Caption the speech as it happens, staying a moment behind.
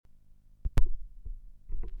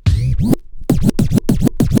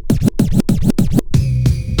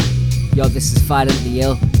this is Violently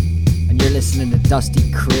Ill, and you're listening to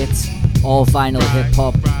Dusty Crates, all vinyl hip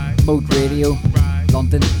hop, Moat Radio,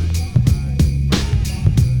 London.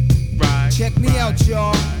 Check me out,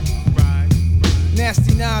 y'all.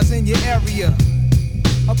 Nasty Nas in your area,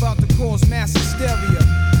 about to cause mass hysteria.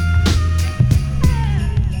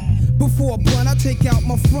 Before a blunt, I take out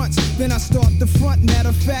my fronts, then I start the front. Matter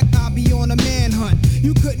of fact, I'll be on a manhunt.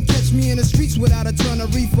 You couldn't catch me in the streets without a ton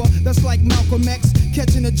of reefer. That's like Malcolm X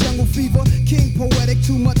catching a jungle fever. King poetic,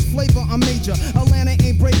 too much flavor, I'm major. Atlanta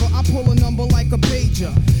ain't braver, I pull a number like a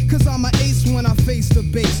pager. Cause I'm an ace when I face the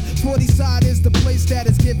base. 40 side is the place that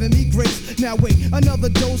is giving me grace. Now wait, another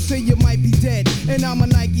dose and you might be dead. And I'm a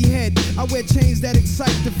Nike head, I wear chains that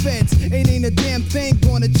excite the feds. Ain't a damn thing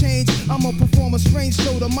gonna change. I'ma perform a strange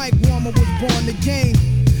show, the mic warmer was born to game.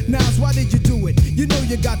 Nas, why did you do it? You know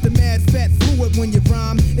you got the mad fat fluid when you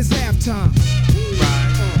rhyme. It's halftime.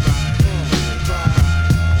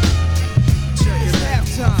 It's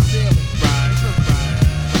halftime.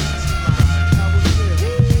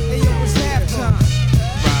 Hey yo, it's halftime.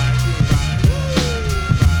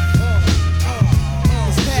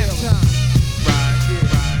 It's halftime.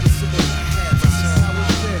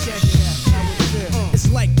 It's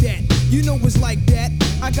like that. You know it's like that.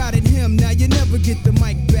 I got it him, now you never get the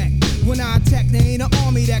mic back. When I attack, there ain't an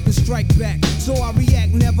army that can strike back. So I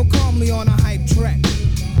react never calmly on a hype track.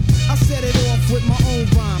 I set it off with my own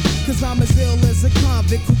rhyme, cause I'm as ill as a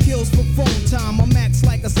convict who kills for phone time. I'm max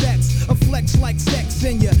like a sex, a flex like sex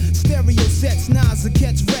in your stereo sets. Nas a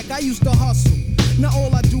catch wreck, I used to hustle. Now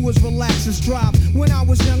all I do is relax and strive. When I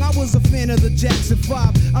was young, I was a fan of the Jackson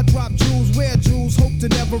 5. I drop jewels, wear jewels, hope to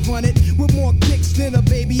never run it. With more kicks than a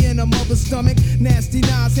baby in a mother's stomach. Nasty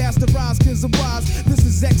Nas has to rise cause I'm wise. This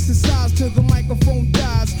is exercise till the microphone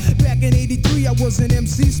dies. Back in 83, I was an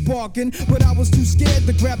MC sparking, but I was too scared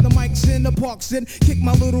to grab the mics in the parks and kick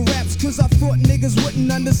my little raps cause I thought niggas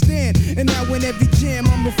wouldn't understand. And now in every jam,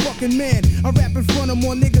 I'm the fucking man. I rap in front of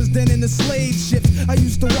more niggas than in the slave ships. I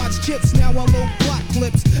used to watch Chips, now I load plot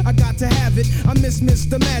clips. I got to have it, I miss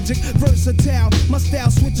Mr. Magic. Versatile, my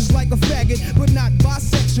style switches like a faggot, but not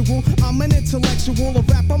bisexual. I'm an intellectual, a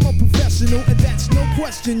rap, I'm a professional, and that's no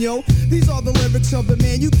question, yo. These are the lyrics of the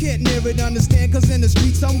man, you can't near it, understand, cause in the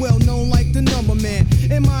streets I'm well known like the number man.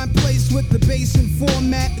 In my place with the bass and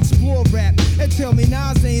format, explore rap, and tell me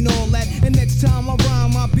Nas ain't all that. And next time I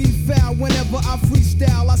rhyme, I'll be foul. Whenever I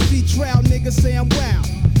freestyle, I see trial, niggas say I'm wild.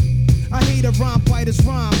 I hate a rhyme fighter's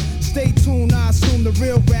rhyme. Stay tuned, I assume the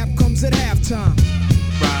real rap comes at halftime.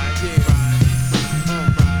 Right, yeah.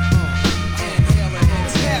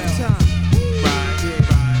 It's halftime. Right, yeah.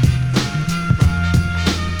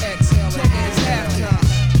 Exhale, it's halftime.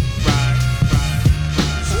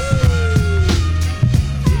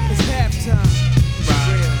 It's halftime.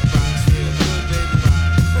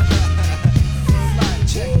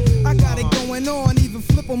 I got it going on, even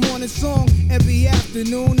flip a morning song. Every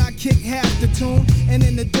afternoon I kick half the tune. And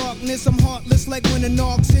in the darkness I'm heartless like when the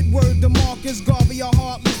knocks hit. Word to Marcus Garvey, a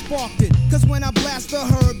heartless sparked it. Cause when I blast the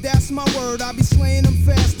herb, that's my word. I be slaying them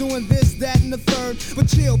fast, doing this, that, and the third. But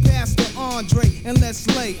chill, Pastor Andre, and let's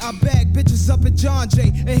lay. I bag bitches up at John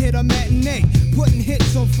Jay and hit a matinee, putting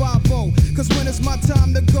hits on 5-0. Cause when it's my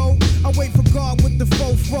time to go, I wait for God with the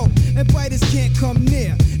fofo. And biters can't come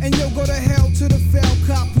near. And yo, go to hell to the fell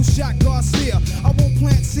cop who shot Garcia. I won't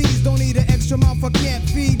plant seeds, don't need an extra mouth I can't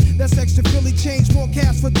feed. That's extra Philly change, more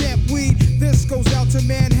cash for damp weed. This goes out to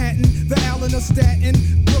Manhattan, the Allen of Staten.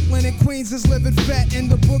 Brooklyn and Queens is living fat in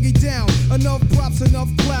the boogie down. Enough props, enough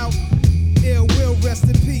clout. Ill will, rest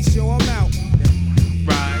in peace, yo, I'm out.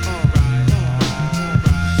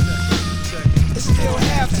 It's still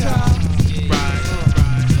halftime.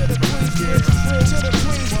 To the Queensbridge, to the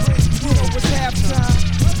Queensbridge, you know it's halftime.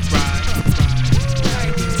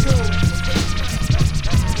 92.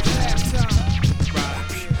 It's halftime.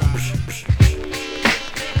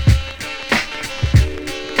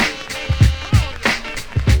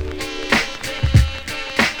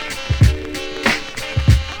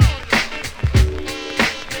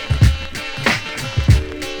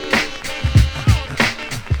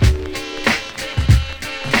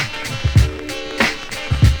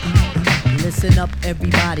 Listen up,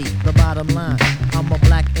 everybody, the bottom line. I'm a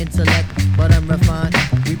black intellect, but I'm refined.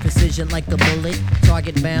 We precision like a bullet,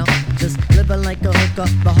 target bound. Just living like a hooker,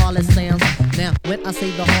 the harlot sounds. Now, when I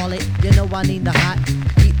say the harlot, you know I need the hot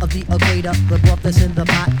heat of the equator, the broth that's in the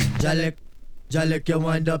pot. Jalik, you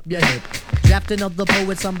wind up your hip. Drafting of the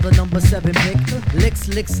poets, I'm the number 7 pick. Licks,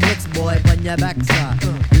 licks, licks, boy, on your backside.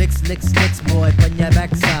 Licks, licks, licks, boy, on your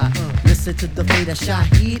backside. Listen to the fate of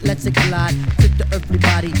Shaheed, let's it glide. Took the earthly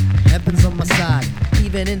body, heaven's on my side.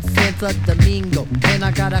 Even in Santa Domingo, and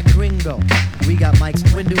I got a gringo. We got mics,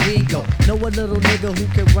 when do we go? Know a little nigga who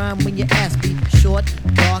can rhyme when you ask me. Short,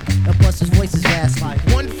 dark, and plus his voice is raspy.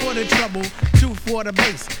 1 for the trouble, 2 for the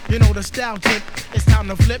bass. You know the style tip, it's time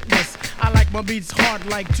to flip this. I like my beats hard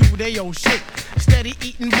like 2-day-old shit. Steady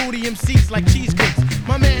eating booty MCs like cheesecakes.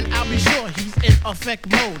 My man, I'll be sure he's in effect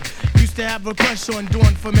mode. Used to have a crush on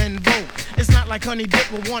Dawn for Men Vogue. It's not like Honey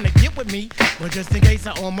Dip will wanna get with me, but just in case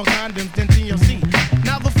I own my condoms, then TLC.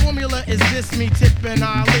 Now the formula is this, me, Tip, and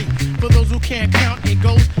Ali. For those who can't count, it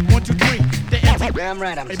goes 1, 2, 3. The Damn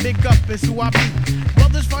right, I'm a big up is who I be.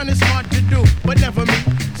 Brothers find it's hard to do, but never me.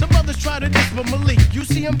 Some brothers try to diss, but Malik, you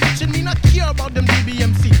see him bitching me, not care about them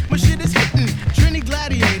DBMC. My shit is hitting, Trini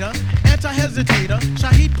Gladiator, anti-hesitator,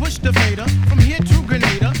 Shaheed push the fader, from here to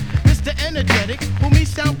Grenada, Mr. Energetic, who me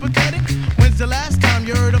sound pathetic. When's the last time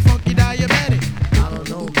you heard a funky diabetic? I don't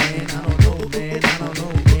know, man, I don't know, man, I don't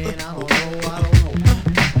know, man, I don't know, I don't know.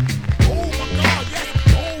 Oh my God, yes,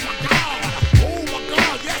 oh my God, oh my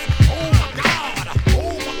God, yes, oh my God,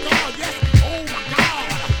 oh my God, yes, oh my God,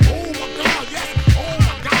 oh my God, yes, oh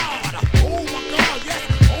my God, oh my God, yes,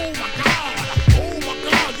 oh my God, oh my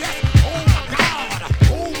God, yes, oh my God,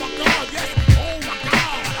 oh my God, yes, oh my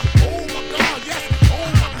God, oh my God, yes, oh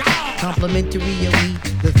my God. Complimentary and we,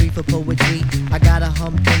 the 3 for poetry. I got a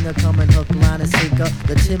humdinger coming hook, line, and sinker.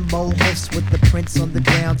 The Timbo hoofs with the prints on the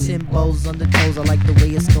ground. Timbos on the toes, I like the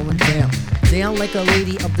way it's going down. Down like a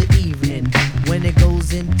lady of the evening. When it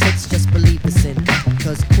goes in tits, just believe it's in.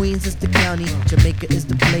 Cause Queens is the county, Jamaica is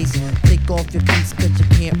the place. Take off your cleats cause you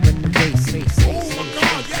can't run the race. Oh my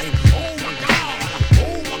God, yes, oh my God,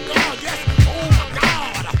 oh my God, yes, oh my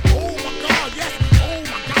God, oh my God, yes, oh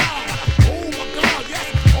my God, oh my God,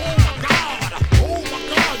 yes, oh my God, oh my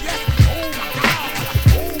God, yes, oh my God, oh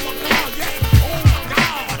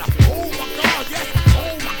my God, yes, oh my God, oh my God, yes, oh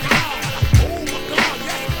my God, oh my God, yes, oh my God, oh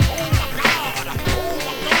my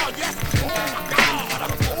God,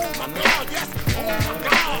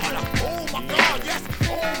 yes, oh my God, oh my God, yes, oh my God, oh my God, yes, oh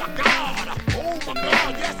my God, oh my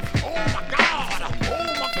God, yes, oh my God, oh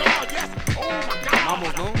my God, yes, oh my God.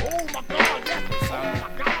 Vamos, ¿no? Oh my God, yes, oh my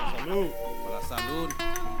God. Salud. Por la salud.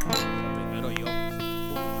 Primero yo.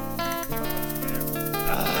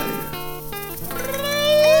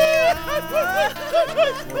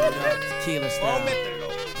 Tequila style.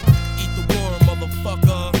 Eat the worm,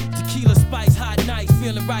 motherfucker. Tequila spice, hot nights,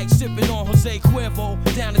 feeling right, sipping on Jose Cuervo.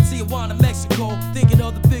 Down in Tijuana, Mexico, thinking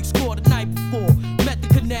of the big score the night before. Met the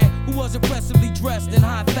connect, who was impressively dressed in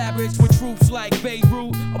high fabrics with troops like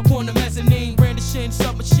Beirut. Upon the mezzanine, brandishing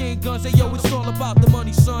submachine guns. Hey yo, it's all about the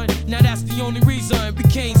money, son. Now that's the only reason.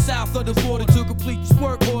 Became south of the border to complete this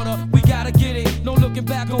work order. We gotta get it, no looking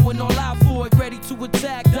back, going all out for it. Ready to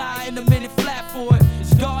attack, die in a minute flat for it.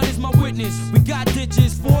 God is my witness. We got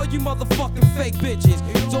ditches for you motherfucking fake bitches.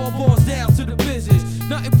 It all boils down to the business.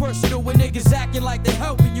 Nothing personal when niggas acting like they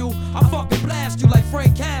helping you. I fucking blast you like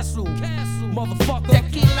Frank Castle. Motherfucker.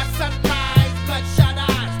 Tequila sunrise, bloodshot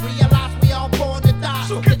eyes. Realize we all born to die.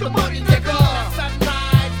 So get the money, nigga. Tequila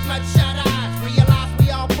sunrise, bloodshot eyes. Realize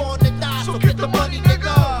we all born to die. So get the money,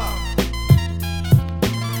 nigga.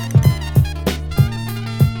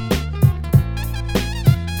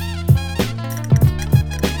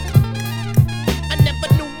 I never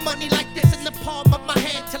knew money like this in the palm of my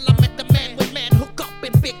hand till I met the man with man hook up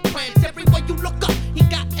in big plans. Everywhere you look up, he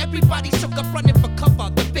got everybody shook up running for cover.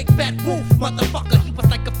 The big bad wolf, motherfucker. He was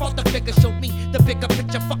like a father figure. Showed me the bigger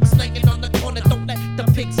picture. Fuck slanging on the corner. Don't let the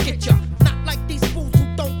pigs get ya. Not like these fools who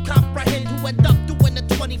don't comprehend. Who end up doing a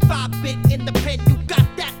 25-bit in the pen. You got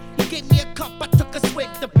that? He gave me a cup. I took a swig.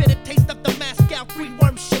 The bitter taste of the Moscow free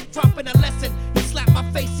worm shit. Dropping a lesson. He slapped my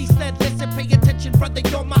face. He said, listen, pay attention, brother.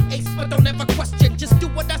 You're my ace, but don't ever question. Just do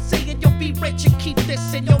what I say and you'll be rich. And keep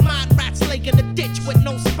this in your mind. Rats lay in a ditch with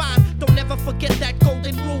no spine. Don't ever forget that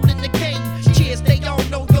golden rule in the game. Cheers, they all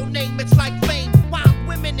know your name. It's like fame. Wild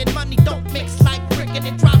women and money don't mix. Like freaking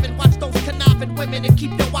and driving. Watch those conniving women and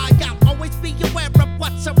keep your eye out. Always be aware of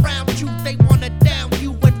what's around you. They wanna down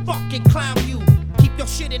you and fucking clown you. Keep your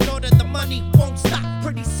shit in order. The money won't stop.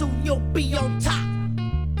 Pretty soon you'll be on top.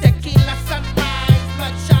 Tequila sunrise,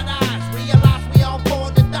 bloodshot eyes. Realize we all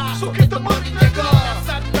born to die. So get the money, nigga. Tequila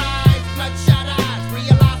sunrise, bloodshot eyes.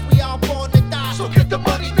 Realize we all born to die. So get the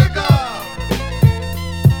money, nigga.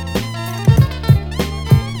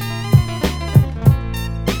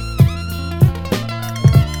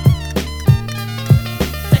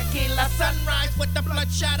 Tequila sunrise, with the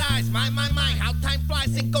bloodshot eyes. My, how time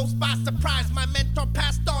flies and goes by surprise. My mentor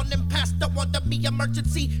passed on and passed on to me.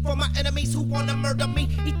 Emergency for my enemies who wanna murder me.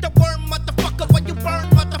 Eat the worm, motherfucker, when you burn,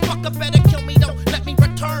 motherfucker. Better kill me, don't let me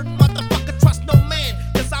return, motherfucker. Trust no man,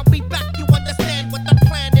 cause I'll be back, you understand. With the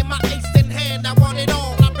plan in my ace in hand, I want it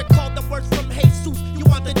all. I recall the words from Jesus. You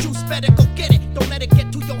want the juice, better go get it. Don't let it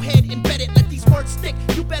get to your head, embed it, let these words stick.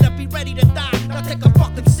 You better be ready to die. Now take a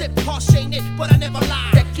fucking sip, harsh ain't it, but I never lie.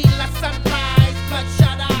 Tequila sunrise,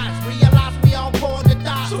 bloodshot eyes. Realize we all born to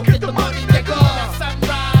die, so get the money, nigga. Tequila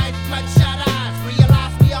sunrise, bloodshot eyes.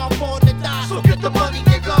 Realize we all born to die, so get the money,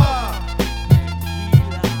 nigga.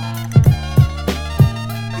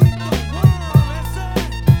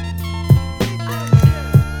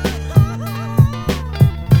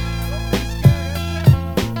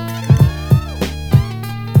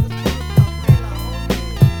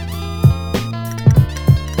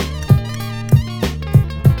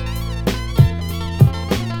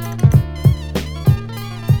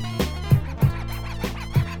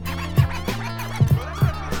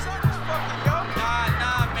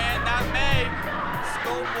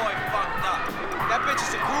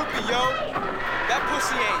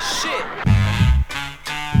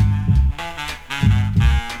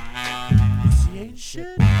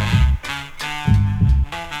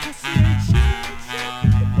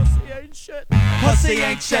 Pussy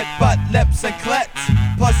ain't shit but lips and clits.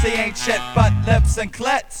 Pussy ain't shit but lips and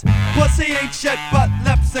clits. Pussy ain't shit but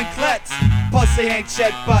lips and clits. Pussy ain't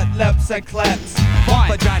shit but lips and clits. One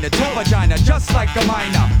vagina, two vagina, just like a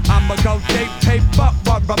minor. I'ma go deep, but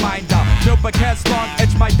one reminder. Lubricants long,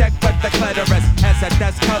 itch my dick with the clitoris. As it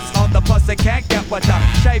does, cause all the pussy can't get with the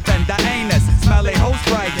shaving the anus. Smelly who's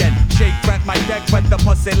bragging. She wet my dick with the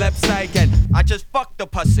pussy lips sagging. I just fuck the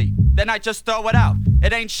pussy, then I just throw it out.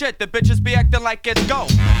 It ain't shit, the bitches be acting like it's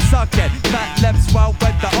gold. Suck it, fat lips swell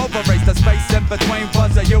with the ovaries. The space in between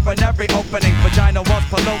was a urinary opening. Vagina walls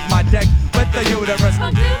pollute my dick with the uterus.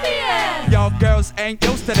 Y'all girls ain't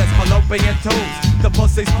used to this fallopian tubes. The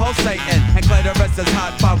pussy's pulsating and clitoris is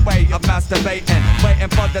hot by way of masturbating. Waiting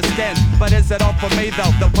for the skin, but is it all for me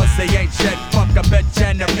though? The pussy ain't shit, fuck a bitch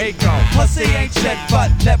and her ego. Pussy ain't shit but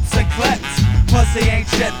lips and clits. Pussy ain't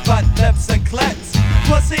shit but lips and clits.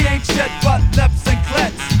 Pussy ain't shit but lips and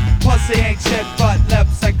clits. Pussy ain't shit but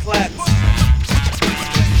lips and clits.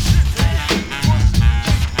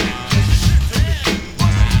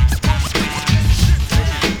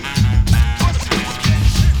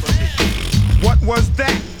 What was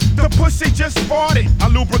that? The pussy just farted. I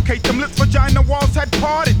lubricate them lips, vagina walls had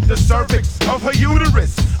parted. The cervix of her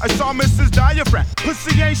uterus. I saw Mrs. Diaphragm.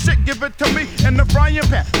 Pussy ain't shit, give it to me in the frying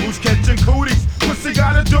pan. Who's catching cooties? Pussy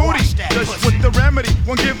got a duty. Just with the remedy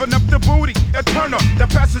when giving up the booty. A turn up that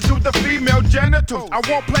passes through the female genitals. I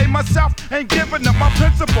won't play myself, ain't giving up my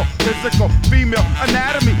principle. Physical, female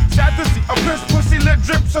anatomy. Sad to see a prince pussy lip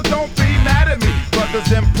drip, so don't be mad at me.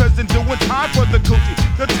 Brothers in prison doing time for the coochie.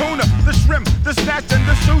 The tuna, the shrimp, the snatch and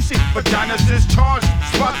the sushi. Vaginas discharged,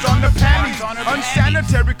 spots on the panties.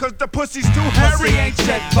 Unsanitary cause the pussy's too hairy. Pussy ain't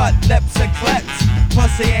shit but lips and clits.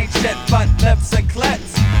 Pussy ain't shit but lips and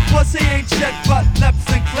clits. Pussy ain't shit but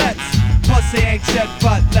lips and clits. Pussy ain't shit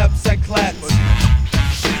but lips and clits.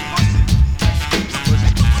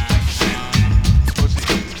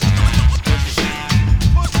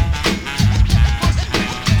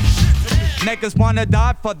 Niggas wanna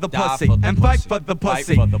die for the pussy and fight for the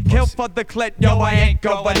pussy. Kill for the clit, yo, I ain't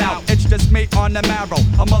going out. It's just me on the marrow,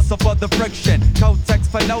 a muscle for the friction. Codex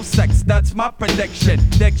for no sex, that's my prediction.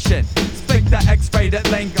 Diction, speak the X-rated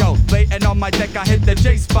lingo. Laying on my dick, I hit the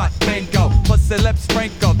G-spot, bingo. Pussy lips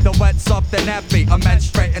sprinkled, the wet, soft and happy. A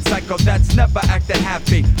menstruating cycle that's never acting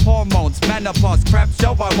happy. Hormones, menopause, cramps,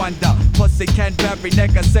 yo, I wonder. Pussy can bury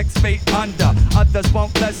nigga 6 feet under. Others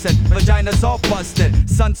won't listen, vaginas all busted.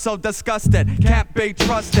 Sun so disgusted, can't be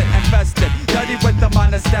trusted, infested. Dirty with the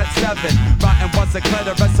minus that 7. Rotten was a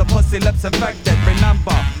clitoris, a pussy lips infected.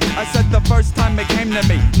 Remember, I said the first time it came to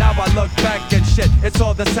me. Now I look back and shit, it's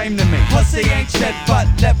all the same to me. Pussy ain't shit but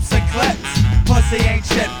lips and clits. Pussy ain't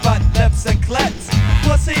shit but lips and clits.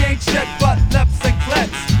 Pussy ain't shit but lips and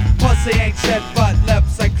clits. Pussy ain't shit but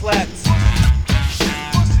lips and clits.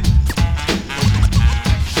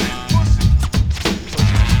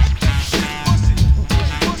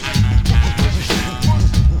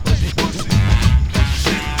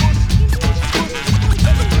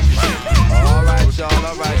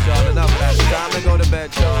 Alright, y'all, enough of that. It's time to go to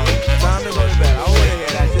bed, y'all. Time to go to bed. I wanna hear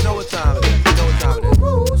that. You know what time it is. You know what time it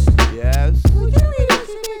is. Yes? Would you lead us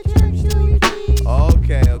in a church routine?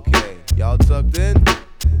 Okay. Y'all tucked in?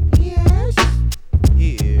 Yes.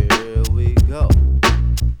 Here we go.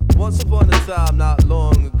 Once upon a time, not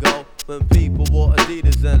long ago, When people wore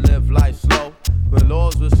Adidas and lived life slow. When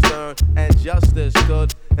laws were stern and justice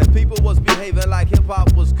stood. And people was behaving like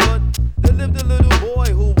hip-hop was good. There lived a little boy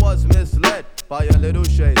who was misled by a little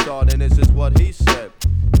shaitan, and this is what he said.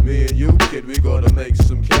 Me and you, kid, we gonna make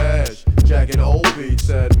some cash. Jacking old beats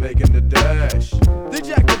and making the dash. They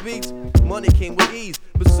jacked the beats, money came with ease.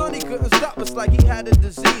 But Sonny couldn't stop us like he had a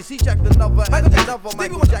disease. He jacked another and another.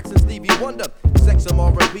 Michael Jackson, Stevie Wonder. Sex and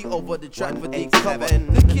R&B over the track for the cover.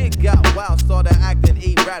 The kid got wild, started acting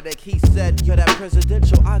erratic. He said, yo, that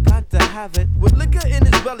presidential, I got to have it. With liquor in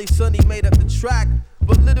his belly, Sonny made up the track.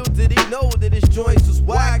 But little did he know that his joints was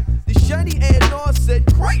whack. The shiny A&R said,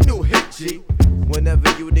 great new hit, G. Whenever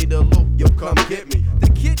you need a loop, yo, come get me. The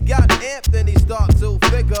kid got amped and he start to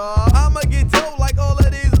figure, I'ma get told like all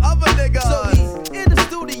of these other niggas. So he's in the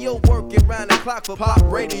studio working round the clock for pop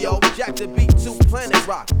radio. Jack the beat to Planet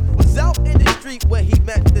Rock. Was out in the street where he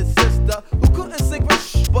met the sister who couldn't sing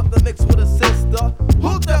but the mix with a sister.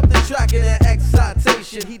 Hooked up the track in an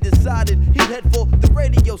excitation. He decided he'd head for the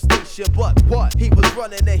radio station. But what? He was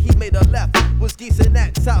running and he made a left. Was geesing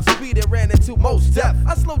at top speed and ran into Mos Def.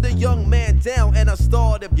 I slowed the young man down and I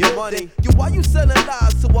started your money. You, why you selling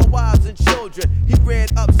lies to our wives and children? He ran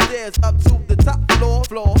upstairs up to the top floor.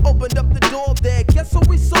 Opened up the door there. Guess who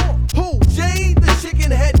we saw? Who? Jay, the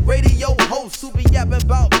chicken head radio host who be yapping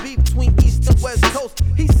about beef between East and West Coast.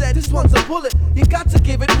 He said, this one's a bullet. You got to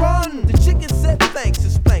give it run. The chicken said thanks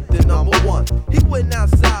and spanked the number one. He went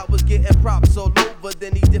outside, was getting props all over.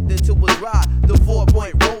 Then he dipped into his ride, the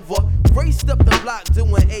 4-point Rover. Raced up the block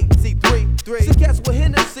doing 83. Some cats with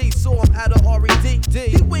Hennessy saw him at a R.E.D.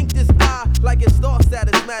 He winked his eye like his star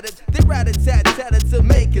status mattered. They rat-a-tat-tatted to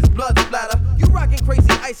make his blood splatter. You rockin'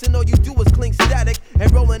 crazy ice and all you do is clean static.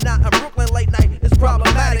 And rolling out in Brooklyn late night is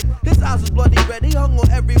problematic. His eyes was bloody red, he hung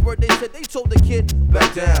on every word they said. They told the kid,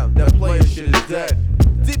 back down, that player shit is dead.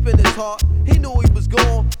 Deep in his heart, he knew he was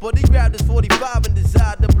gone, but he grabbed his 45 and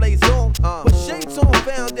decided to blaze on. But Shaitan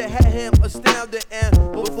found it, had him astounded, and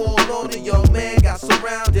before long the young man got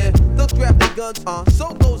surrounded. Thugs grabbed the guns,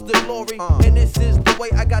 so goes the glory. And this is the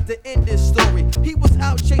way I got to end this story. He was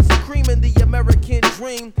out chasing cream in the American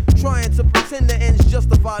dream, trying to pretend the ends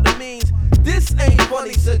justify the means. This ain't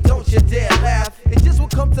funny, so don't you dare laugh. It just will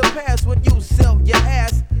come to pass when you sell your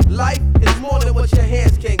ass. Life is more than what your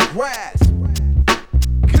hands can grasp.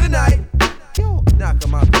 Good night. Knock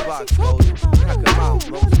him out the box, Moses. Knock him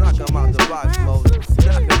out, Moses. Knock him out the box, Moses.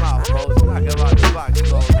 Knock him out, Moses. Knock him out the box,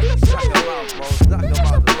 Moses. Knock him out, Moses. Knock him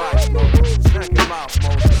out the box, Moses. Knock him out,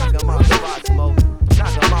 Moses. Knock him out the box, Moses.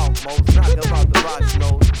 Knock him out, Moses. Knock him out the box,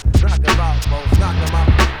 Moses. Knock him out, Moses. Knock him out.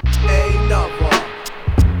 Ain't number.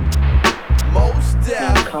 Mos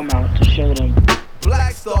Def. Come out to show them.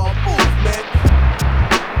 Black Star Movement.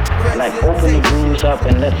 Like open the blues up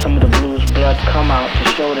and let some of the blues blood come out to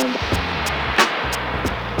show them.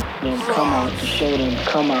 Then come out to show them,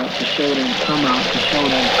 come out to show them, come out to show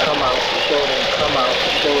them, come out to show them, come out to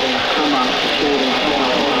show them, come out to show them, come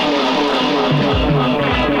out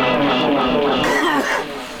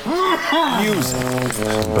Music.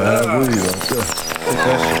 Bad radio.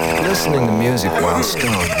 Listening to music while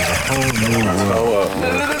stoned is a whole new world.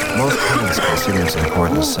 Most parents consider it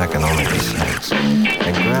important as second only to sex,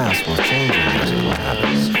 and grass will change your musical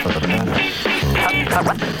habits for the better.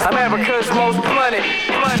 America's most bloody.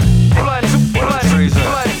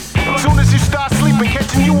 Soon as you start sleeping,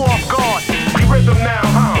 catching you off guard. We rhythm now,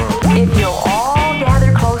 huh? If you'll all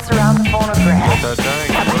gather close around the phonograph.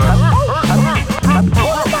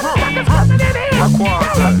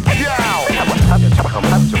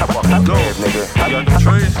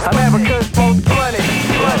 America's most bloody.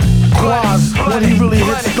 Quaz, when he really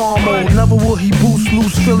hits star mode, never will he boost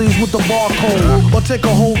loose Phillies with the barcode, or take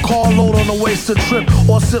a whole carload on a wasted trip,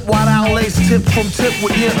 or sip white owl lace tip from tip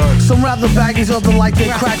with yip. Some rather baggies, other like they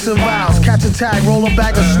cracks and vows. Catch a tag, roll a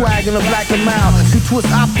bag of swag in a black and mild. See twist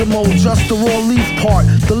optimal, just the raw leaf part.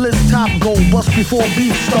 The list top goal, bust before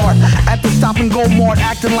beef start. At the stop and go mart,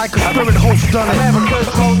 acting like a spirit host done it.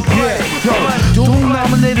 Yeah, yo, Doom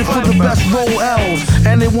nominated for the best role L's,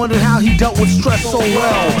 and they wondered how he dealt with stress so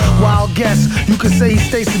well. Wild guess, you could say he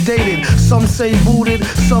stays sedated. Some say booted,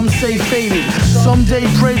 some say faded. Someday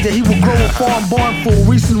prayed that he will grow a farm barn full.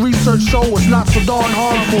 Recent research show it's not so darn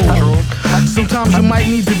harmful. Sometimes you might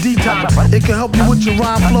need the detox. It can help you with your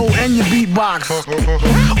rhyme flow and your beatbox.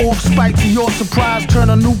 Off spike to your surprise, turn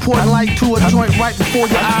a Newport light to a joint right before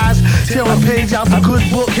your eyes. Tear a page out the good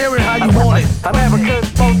book, hear it how you want it. America's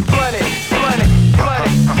most bloody.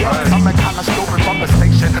 I'm a kind of stupid from the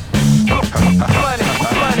station. Bloody.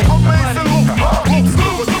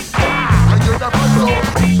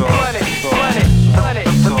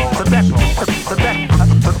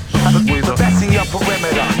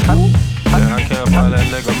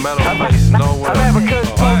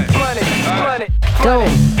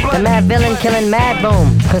 killing mad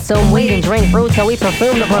boom. Consume weed and drink brew till we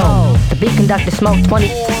perfume the room. The beat conductor smoke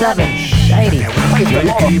 27. Shady.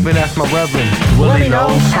 Even ask my reverend. Willie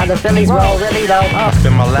knows how the Phillies roll really though. I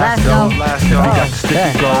spent my last dough. He got the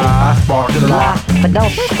sticky gold. I sparked the lie. But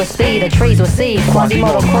don't with speed, the trees with seeds.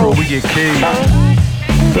 Quasimodo crew. We get keyed.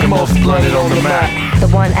 The most blooded on the map. The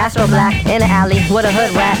one Astro Black in the alley with a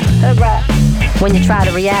hood rat. When you try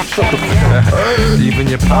to react. Even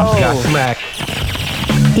your pops got smacked.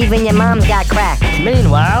 Even your mom's got cracked.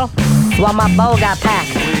 Meanwhile, while my bow got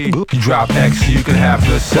packed. You drop X so you can have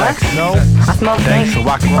good sex. No, I smoke thanks so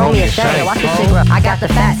I can roll roll me your a shade. shank. Watch your cigarette. I got the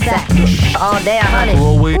fat sack. All day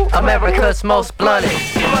 100. America's most blunted.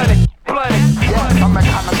 I'm a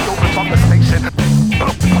kind of stupid from the station.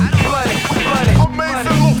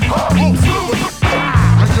 Amazing look.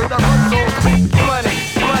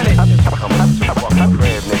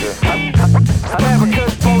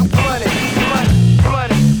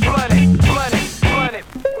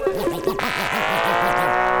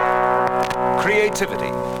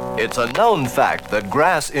 Creativity. It's a known fact that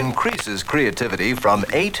grass increases creativity from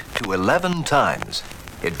 8 to 11 times.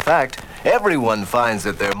 In fact, everyone finds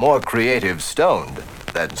that they're more creative stoned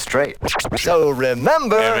than straight. So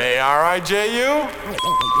remember... M-A-R-I-J-U?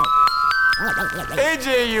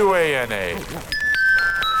 A-J-U-A-N-A.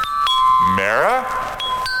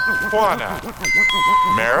 Marijuana.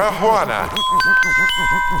 Marijuana.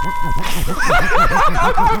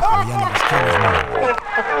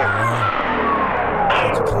 You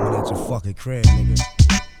coming at your fucking crib, nigga.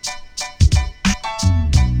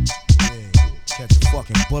 Yeah, catch a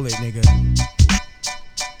fucking bullet, nigga.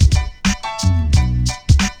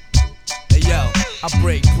 Hey yo, I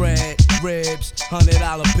break bread, ribs,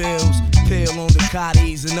 $100 bills, pill on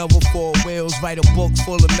Ducatis and other 4 wheels. Write a book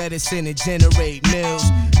full of medicine and generate mills.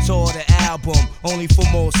 Tour the album, only for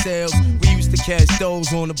more sales. We used to catch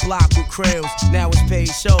those on the block with krills. Now it's paid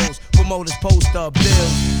shows, promoters post up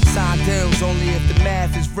bills. Sign deals only if the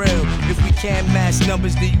math is real. If we can't match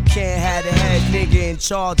numbers, then you can't have the head nigga in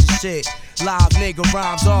charge of shit. Live nigga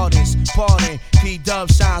rhymes artists, pardon. P-Dub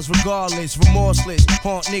shines regardless, remorseless.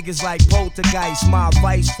 Haunt niggas like poltergeist. My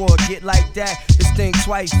advice for a get like that is think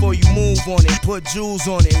twice before you move on it. Put jewels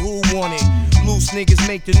on it, who want it? Loose niggas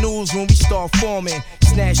make the news when we start forming.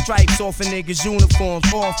 Snatch stripes off of niggas'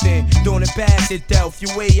 uniforms often. Doing it bad, it delf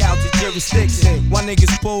your way out to jurisdiction. Why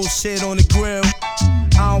niggas bullshit on the grill?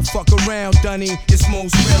 I don't fuck around, Dunny. It's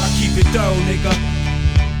most real, I keep it thorough, nigga.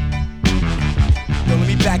 Yo, let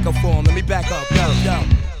me back up for him, let me back up, yo.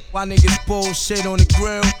 Why niggas bullshit on the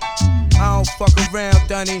grill? I don't fuck around,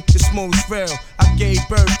 Dunny, it's most real. I gave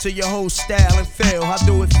birth to your whole style and feel. How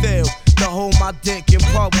do it feel? To hold my dick in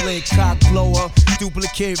public, cock blower,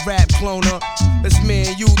 duplicate rap cloner. Let's me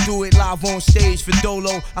and you do it live on stage for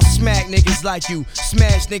Dolo. I smack niggas like you,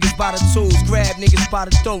 smash niggas by the tools, grab niggas by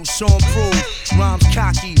the throat, show 'em prove. Rhymes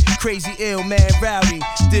cocky, crazy ill, man rowdy.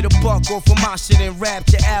 Did a buck off of my shit and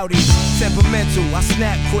rapped your Audi. Temperamental, I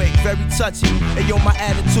snap quick, very touchy. And yo, my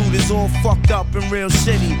attitude is all fucked up and real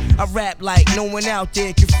shitty. I rap like no one out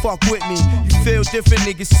there can fuck with me. You feel different,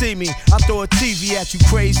 niggas see me. I throw a TV at you,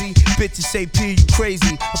 crazy. Bitches say P, you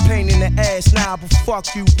crazy. A pain in the ass now, but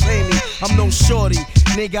fuck you, play me. I'm no shorty,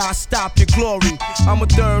 nigga, I stop your glory. I'm a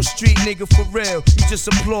third street nigga for real. You just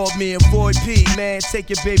applaud me, avoid P, man. Take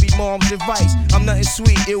your baby mom's advice. I'm nothing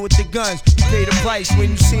sweet, ill with the guns. You pay the price when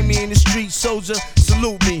you see me in the street, soldier.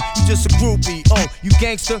 Salute me, you just a groupie. Oh, you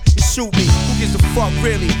gangster, you shoot me. Who gives a fuck,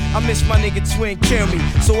 really? I miss my nigga Twin, kill me.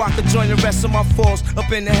 So I could join the rest of my force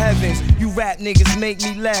up in the heavens. You rap niggas make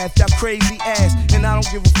me laugh, that crazy ass. And I don't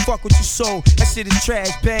give a fuck what you sold. That shit is trash,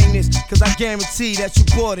 bang this, cause I guarantee that you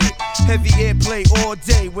bought it. Heavy airplay all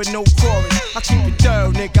day with no chorus. I keep it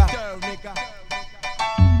thorough, nigga.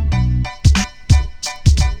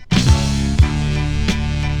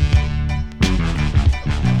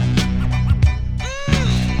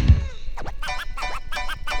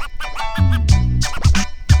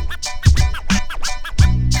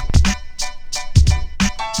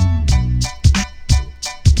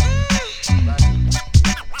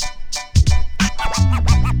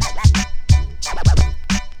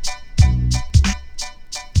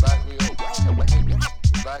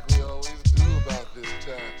 Like we always do about this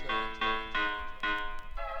time.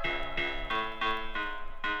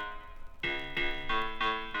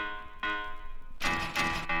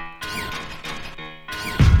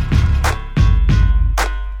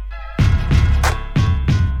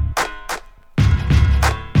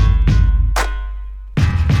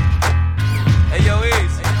 Hey yo,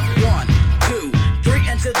 Easy. 1, 2, 3,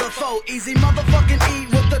 into the 4. Easy motherfucking E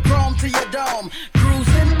with the chrome to your dome.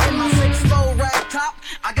 Cruising in my 6'4" rag top.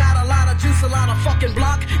 I got a lot of juice, a lot of fucking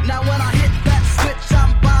block. Now when I hit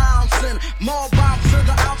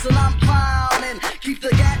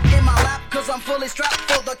I'm fully strapped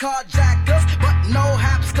for the carjackers, but no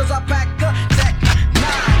haps cause I pack a Tech 9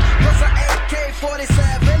 plus an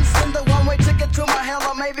AK-47. Send the one-way ticket to my hell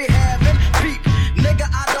or maybe heaven. Peep, nigga,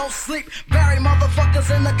 I don't sleep. Bury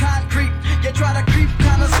motherfuckers in the concrete. You try to creep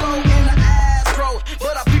kinda slow in the Astro,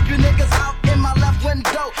 but I peep you niggas out in my left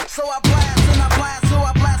window. So I blast and I blast, so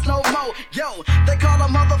I blast no more. Yo, they call a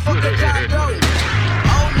motherfucker John Doe.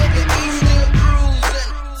 Oh nigga, he still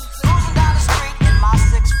cruising down the street in my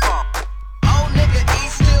 6'4". Oh nigga, he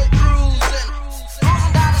still cruising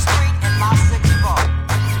down the street in my 6'4".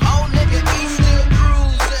 Oh nigga, he still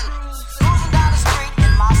cruising down the street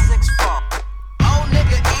in my 6'4". Oh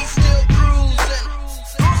nigga, he still cruising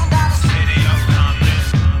down the street.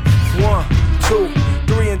 1,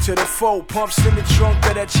 2, 3 into the 4. Pumps in the trunk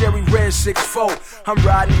of that cherry red 6'4". I'm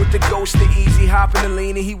riding with the ghost of Easy, hopping the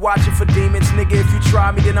leaner. He watching for demons, nigga. If you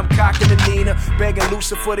try me, then I'm cocking the Nina. Begging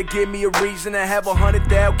Lucifer to give me a reason to have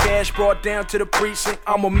 100,000 cash brought down to the precinct.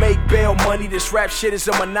 I'ma make bail money. This rap shit is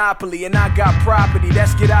a monopoly, and I got property.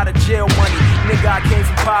 That's get out of jail money. Nigga, I came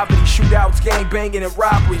from poverty. Shootouts, gang banging, and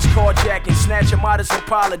robberies, carjacking, snatch 'em out of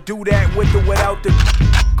Impala. Do that with or without the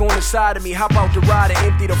on the side of me. Hop out the ride and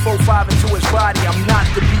empty the 4-5 into his body. I'm not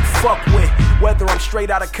to be fucked with. Whether I'm straight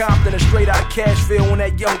out of Compton or straight out of Cashville on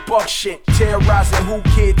that young buck shit. Terrorizing who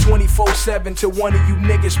kid 24/7 till one of you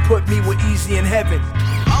niggas put me with Easy in heaven.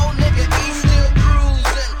 Oh nigga, he still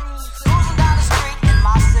cruising down the street in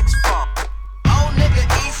my 6'4". Oh nigga,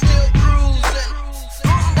 he still cruising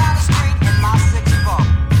down the street in my 6'4".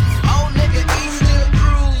 Oh nigga, he still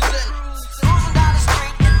cruising down the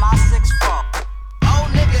street in my 6'4". Oh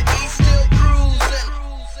nigga, he still cruising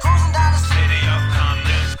down the street. City of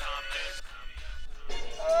Compton.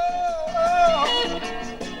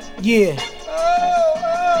 Yeah.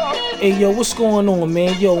 Hey yo, what's going on,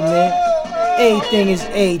 man? Yo, man. Everything is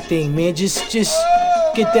everything, man. Just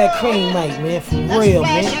get that cream right, man. For real,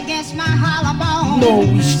 man. You know what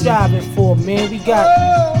we striving for, man. We got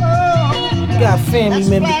family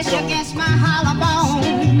members.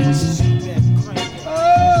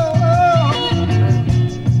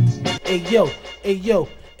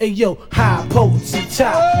 Hey yo, high potency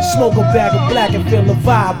top. Smoke a bag of black and feel a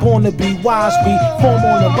vibe. Born to be wise, we form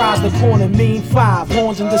on the rise. The corner mean 5.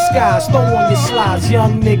 Horns in the skies, throw on your slides.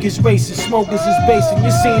 Young niggas racing, smokers is basing. You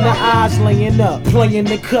seen the eyes laying up, playing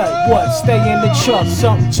the cut. What? Stay in the truck.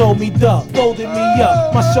 Something told me duck, folded me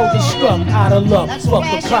up. My shoulders struck, out of luck. Fuck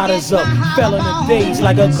the Pradas up. Fell in the days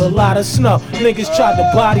like a colada snuff. Niggas tried to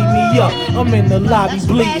body me up. I'm in the lobby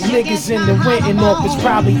bleeding. Niggas in the renting office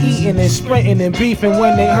probably eating and sprinting and beefing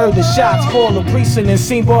when they heard the shots fall a precinct and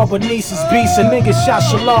seen Barbonice's beast. A nigga shot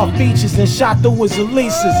Shalal features and shot through his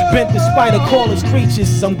Elises. Bent the spider callers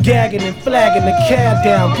creatures. I'm gagging and flagging the cab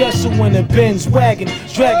down. Guess who in the Benz wagon?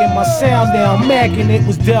 Dragging my sound down, magging it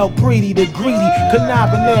was Del Breedy, the greedy,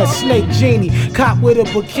 conniving ass snake genie. Cop with a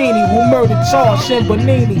bikini who murdered Charles and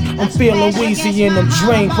Bonini. I'm feeling wheezy and I'm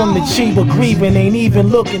drained from the Chiba grieving. Ain't even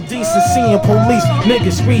looking decent, seeing police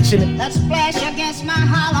niggas reaching it. Let's splash against my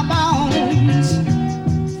hollow bones.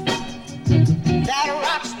 That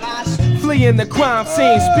rocks my soul. Fleeing the crime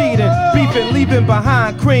scene, speeding, beefing, leaving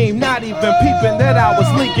behind cream. Not even peeping that I was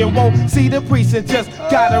leaking. Won't see the precinct, just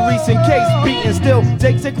got a recent case beating. Still,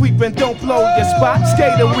 Jakes are creeping, don't blow your spot.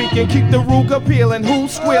 Skate a weekend, keep the Ruger peeling.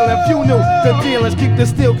 Who's squealing? Few knew the dealings, keep the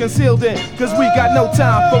steel concealed in. Cause we got no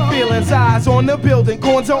time for feelings. Eyes on the building,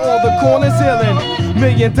 corns on all the corners healing. $1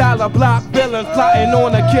 million block villains plotting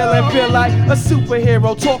on a killing. Feel like a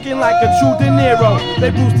superhero, talking like a true De Niro.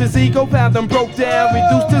 They boost his ego, found them broke down,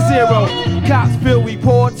 reduced to 0. Cops fill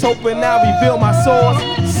reports, hoping I reveal my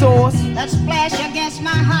source. Let's splash against my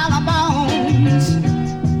hollow bones.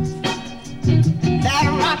 That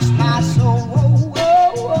rocks my soul.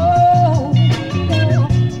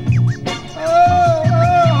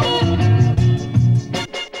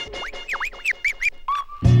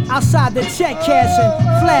 Outside the check cashing,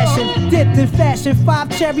 flashing, dipped in fashion. 5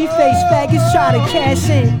 cherry face faggots try to cash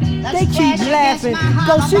in. They keep laughing,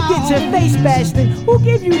 go should get your face bashed in. Who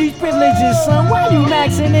give you these privileges, son? Why you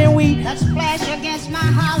maxing and we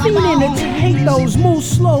feeling to take those moves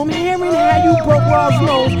slow? I'm hearing how you broke Raw's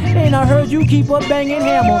nose, and I heard you keep a banging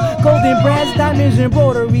hammer. Golden brass, diamonds, and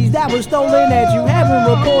embroideries that was stolen that you haven't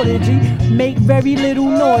reported. G, make very little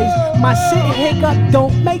noise. My shit hiccup,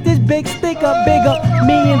 don't make this big stick up, big up.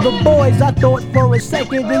 Me and the boys, I thought for a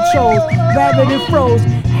second and chose, rather than froze.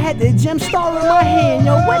 Had the gem star in my hand,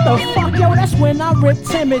 yo, what the fuck, yo, that's when I ripped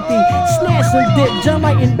Timothy. Snatched and dip, jump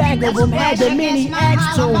right in back of him, had the mini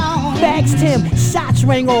axe to him. Faxed him, shots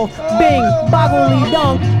rang off, bing, boggly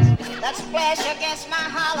dong. Let's splash against my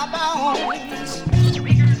hollow bones.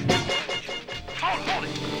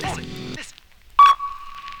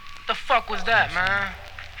 fuck was that, man?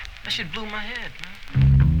 That shit blew my head, man.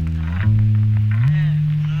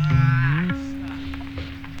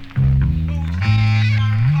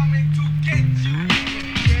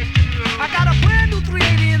 I got a brand new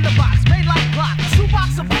 380 in the box, made like Glock. A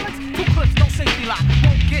shoebox of bullets, 2 clips, no safety lock.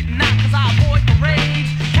 Won't get knocked cause I avoid the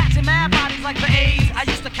rage. Catching mad bodies like the AIDS. I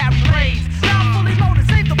used to carry blades. Now I'm fully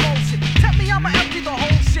loaded, save the bullshit. Tell me I'ma empty the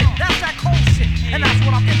whole shit. That's that cold shit, and that's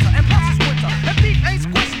what I'm into. And plus it's winter, and beef ain't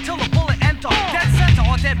squishy till the bullet enter. Dead center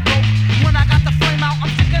or dead broke. When I got the flame out,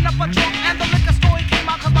 I'm sticking up a trunk, and the liquor story came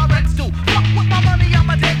out cause my rents due. Fuck with my money,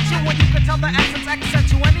 I'ma dead you. And you can tell the essence accent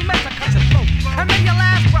you, and he meant to cut your throat. And then your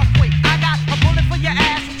last breath, wait, I got a bullet for your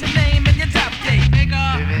ass with your name and your death date, nigga.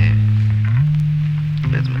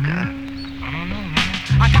 Where's my guy? I don't know,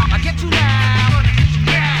 man. I got my get you now.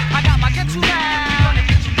 I got my get you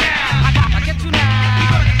now. I got my get you now.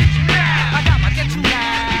 I got my get you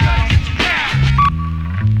now.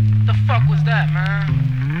 The fuck was that,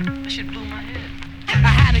 man? That shit blew my head. I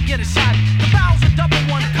had to get a shot. The barrel's a double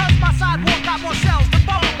one. Cause my sidewalk got more shells. The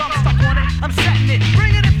bubble gum stuck on it. I'm setting it.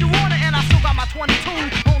 Bring it if you want it. And I still got my 22.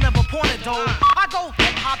 Won't ever point it though. I go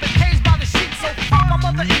hip hop and caged by the sheets. So fuck my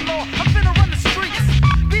mother-in-law. I'm finna run the streets.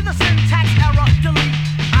 Be the syntax error. Delete.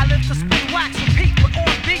 I live to spin wax. Repeat with on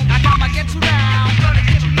beat. I got my get you down. I got my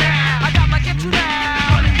get you down. I got my get you down.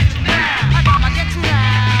 I got my get you down.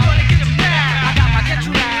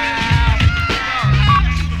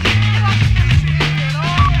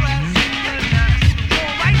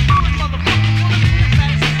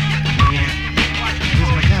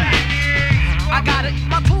 I got it,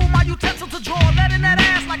 my tool, my utensil to draw, letting that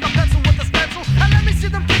ass like a pencil with a stencil. And let me see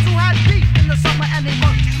them kids who had beef in the summer and they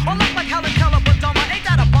murked. Or look like Helen Keller but dumber, ain't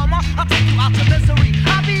that a bummer? I'll take you out to misery.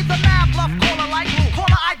 I be the mad bluff caller like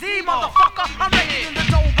caller ID, motherfucker. I'm making in the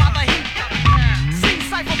dough by the heat. See,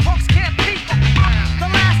 cypher punks can't peep. The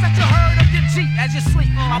last that you heard of your Jeep as you sleep.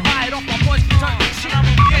 I buy it off my boys to turn this shit.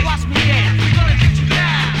 Hey, watch me, yeah. We gonna get you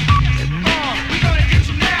now. We gonna get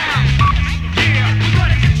you now. Yeah, we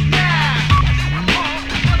gonna get you now.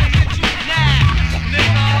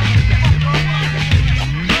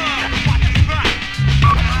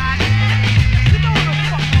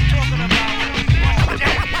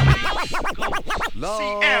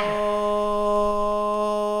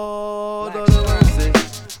 Lord of mercy,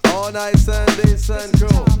 all nice and decent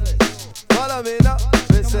crew. Follow me now,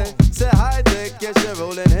 listen. Say hi, take yes, you're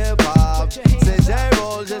rolling hip hop. Say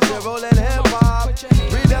J-roll, yes, you're rolling hip hop.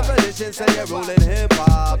 Redefinition, say you're rolling hip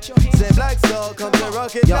hop. Say Black Soul, come to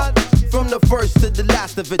rock it down. From the first to the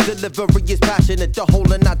last of it, delivery is passionate. The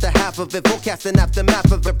whole and not the half of it. Forecasting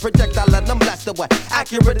aftermath of it. Projectile let them blast away.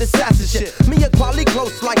 Accurate assassin shit. Me and quality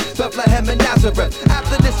close like Bethlehem and Nazareth.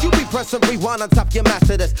 After this, you be pressing rewind on top your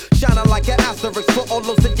master this. Shining like an asterisk for all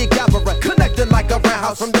those that you gathering. Connecting like a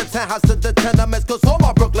roundhouse from the townhouse to the tenements. Cause all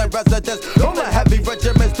my Brooklyn residents, all the heavy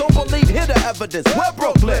regiments, don't believe, hear the evidence. Where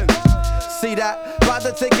Brooklyn? See that? Buy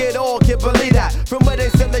the ticket, all can't believe that. From where they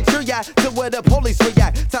send the tree at to where the police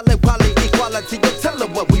react. Tell them quality, equality, you tell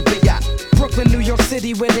them what we be at. Brooklyn, New York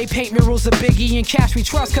City, where they paint murals of Biggie and Cash we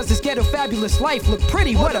trust, cause this ghetto fabulous life look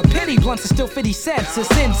pretty. What a pity, blunts are still 50 cents, it's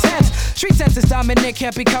intense. Street sense is dominant,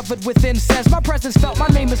 can't be covered with incense. My presence felt, my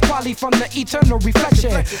name is Quali from the eternal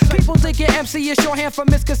reflection. People think your MC is shorthand for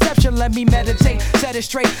misconception. Let me meditate, set it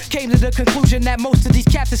straight. Came to the conclusion that most of these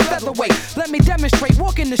cats is featherweight. Let me demonstrate,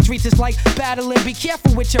 walking the streets is like battling, be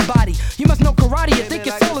careful with your body. You must know karate, you think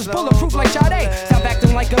your soul is bulletproof like Sade. Stop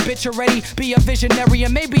acting like a bitch already, be a visionary,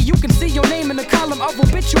 and maybe you can see your name in the column of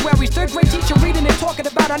obituaries. Third grade teacher reading and talking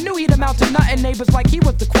about, I knew he'd amount to nothing. Neighbors like he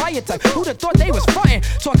was the quiet type, who'd have thought they was frontin'?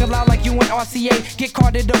 Talking loud like you and RCA, get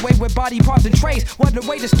carted away with body parts and trays. What a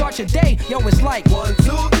way to start your day, yo, it's like 1, 2,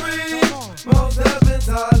 3, most heavens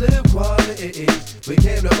I live quality. We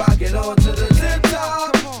came to rock it on to the tip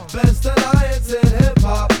top. Best alliance in hip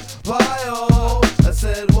hop. Why oh? I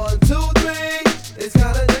said 1, 2, 3. It's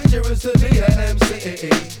kinda dangerous to be an MC.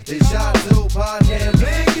 It's shot Tupac and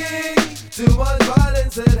Biggie. Too much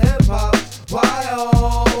violence in hip hop. Why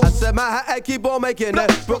oh? I said my head keep on making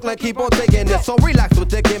it. Brooklyn keep on taking it. So relax with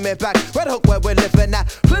the give me back. Red Hook where we're living at.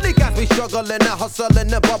 Plenty guys we struggling and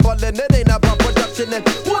hustling and bubbling. It ain't about production and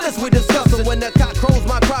what is we discussing? When the cock crows,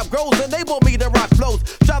 my crop grows and they want me to rock flows.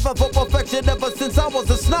 Striving for perfection ever since I was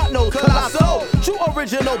a snot nose. Colossal, true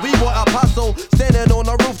original B-boy apostle. Standing on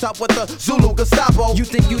the rooftop with the Zulu Gestapo. You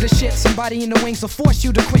think you the shit? Somebody in the wings will force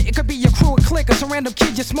you to quit. It could be your crew of click or some random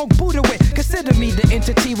kid you smoke Buddha with. Consider me the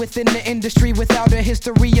entity within the industry without a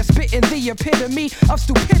history of spitting the epitome of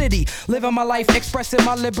stupidity. Living my life, expressing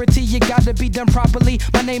my liberty. You gotta be done properly.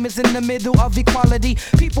 My name is in the middle of equality.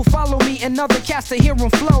 People follow me and other cats to hear them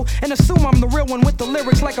flow and assume I'm the real one with the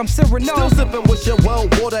lyrics like I'm Cyrano. Still sipping with your well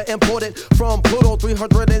water imported from Pluto.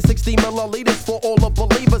 360 milliliters for all the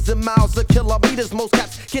believers in miles of kilometers. Most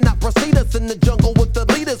cats cannot proceed us in the jungle with the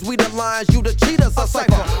leaders. We the lions, you the cheaters. A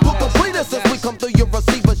cipher who complete us as we come through your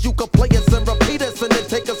receivers. You can play us and repeat us and then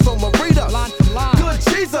take us home and read us. Good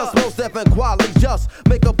Jesus, most F and quality just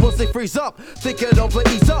make a pussy freeze up. Think it over,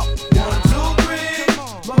 ease up. 1, 2,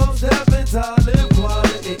 3, most F and solid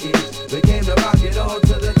quality. We came to rock it on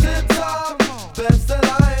to the tip top. Best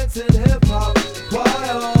alliance in hip hop.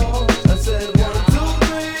 I said 1, 2,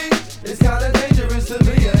 3. It's kinda dangerous to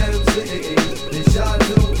be an MC. They shot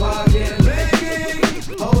Tupac and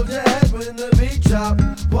Biggie. Hold your head when the beat drop.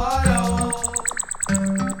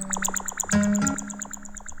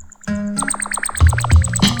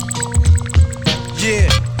 Yeah.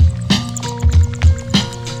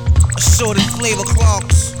 Assorted flavor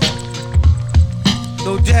clogs.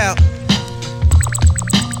 No doubt.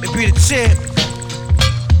 It be the tip.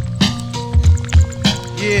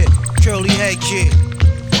 Yeah, curly head kid.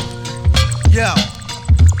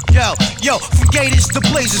 Yo, from gators to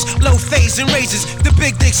blazers, low phase and razors. The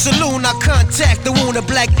big dick saloon, I contact the wounded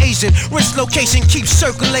black Asian. Wrist location keeps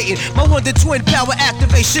circulating. My wonder twin power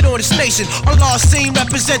activation on the station. A lost scene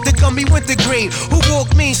represent the gummy wintergreen. Who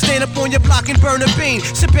walk mean, stand up on your block and burn a bean.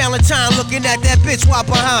 Sip Valentine looking at that bitch while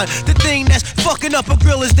behind. The thing that's fucking up a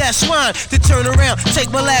grill is that swine. To turn around,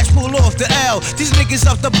 take my last pull off the L. These niggas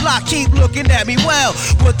off the block keep looking at me well.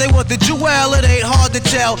 What they want the jewel, it ain't hard to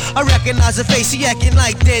tell. I recognize the face, he acting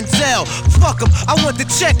like Denzel. Fuck him, I want the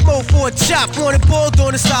check mode for a chop. Wanted bald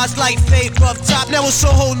on the sides like fade rough top. Now it's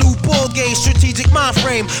a whole new ball game, strategic mind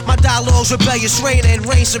frame. My dialogues rebellious rain and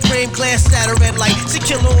reign supreme. Glass at a red light, see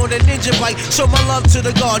killer on a ninja bike. Show my love to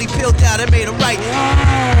the guard, he peeled out and made it right.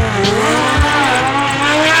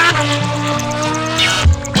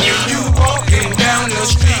 When you walking down the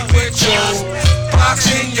street with your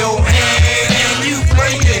box in your hand and you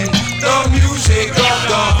playing the music of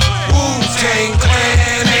the Wu-Tang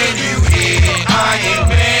Clan and you hear Iron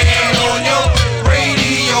Man on your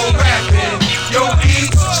radio rapping, your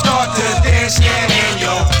beats start to dance and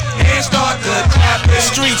your hands start to clapping.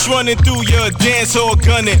 Streets running through your dance hall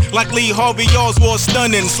gunning like Lee Harvey Oswald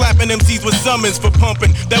stunning, slapping MCs with summons for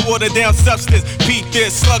pumping that watered down substance. Peep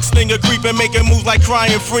this, slug slinger creeping, making moves like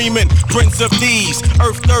Crying Freeman. Prince of Thieves,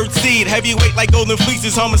 Earth third seed, heavyweight like golden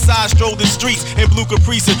fleeces. Homicide stroll the streets in blue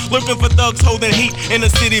caprices, looking for thugs holding heat in the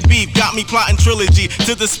city beef. Got me plotting trilogy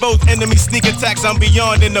to dispose enemy sneak attacks. I'm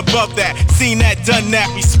beyond and above that. Seen that, done that.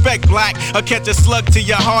 Respect black. I'll catch a slug to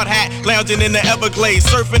your hard hat, lounging in the Everglades,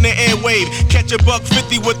 surfing the airwave. Catch a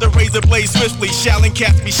 $150 with the razor blade swiftly. Shallin'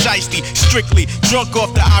 cats be shiesty, strictly drunk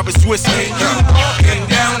off the Irish whiskey. When you walking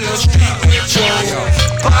down the street with your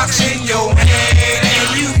box in your hand and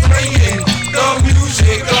you playing the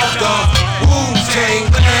music of the Wu-Tang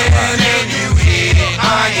Clan and you hear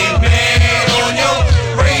Iron Man on your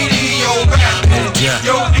radio rapping,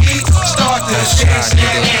 your beats start to dance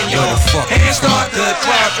and your hands start to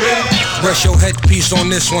clapping. Brush your headpiece on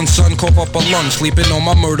this one, son. Cough up a lung. Sleeping on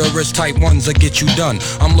my murderous type ones that get you done.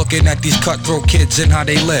 I'm looking at these cutthroat kids and how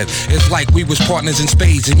they live. It's like we was partners in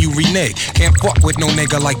spades and you renege. Can't fuck with no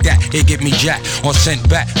nigga like that. It get me jacked or sent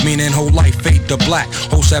back. Meaning whole life fade to black.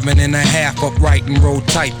 Whole 7.5 upright and roll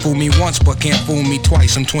tight. Fool me once but can't fool me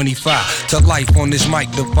twice. I'm 25 to life on this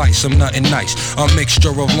mic device. I'm nothing nice. A mixture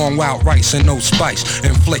of long wild rice and no spice.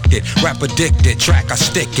 Inflicted, rap addicted. Track I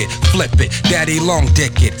stick it, flip it. Daddy long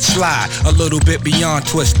dick it. Slide. A little bit beyond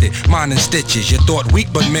twisted, mine in stitches. You thought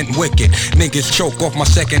weak but meant wicked. Niggas choke off my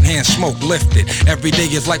secondhand smoke lifted. Every day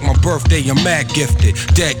is like my birthday, I'm mad gifted.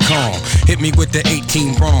 Dead calm, hit me with the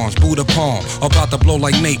 18 bronze. Buddha palm, about to blow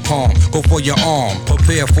like napalm. Go for your arm,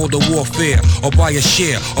 prepare for the warfare. Or buy a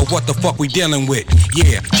share of what the fuck we dealing with.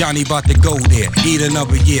 Yeah, Johnny about to go there. Eat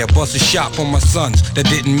another year, bust a shot for my sons that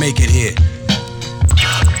didn't make it here.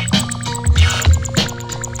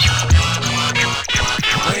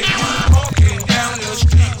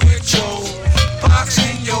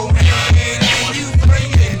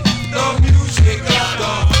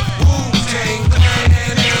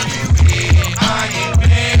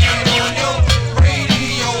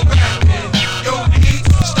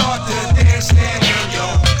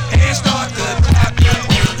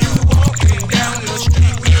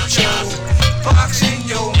 Box in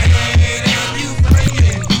your hand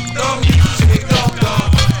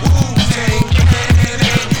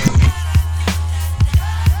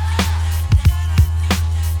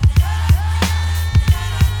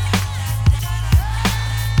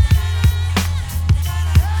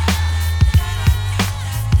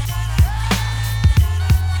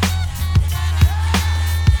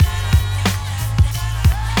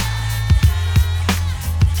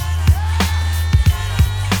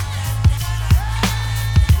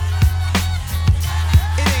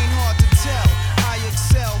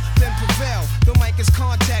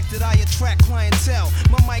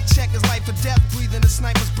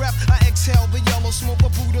sniper's breath. I exhale the yellow smoke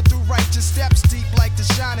of Buddha through righteous steps, deep like the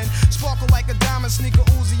shining, sparkle like a diamond, sneaker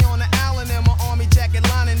Uzi on the island, and my army jacket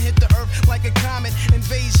lining hit the earth like a comet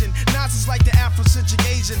invasion. Nazis like the Afrocentric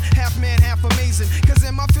Asian, half man, half amazing. Cause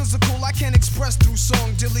in my physical, I can express through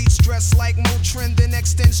song, delete stress like Motrin, then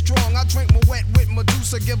extend strong. I drink my wet with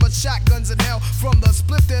Medusa, give us shotguns in hell from the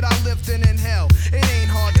split that I lived in hell. It ain't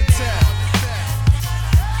hard to tell.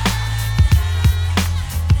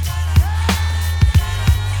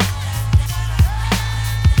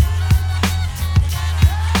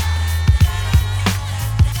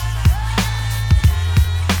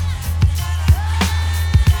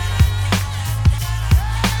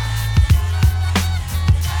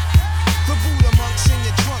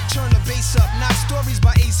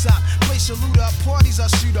 I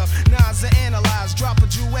shoot up, Nas I analyze, drop a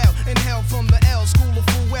jewel, inhale from the L, school of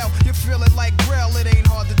full well, you feel it like Braille, it ain't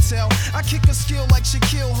hard to tell. I kick a skill like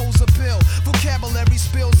Shaquille holds a pill, vocabulary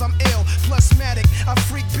spills, I'm ill, plusmatic, I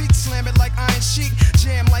freak beat, slam it like Iron Sheik,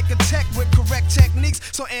 jam like a tech with correct techniques,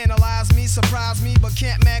 so analyze me, surprise me, but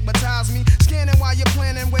can't magnetize me, scanning while you're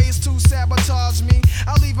planning ways to sabotage me,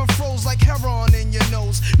 I leave them froze like heroin in your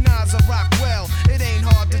nose, Nas I rock well, it ain't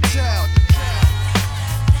hard to tell.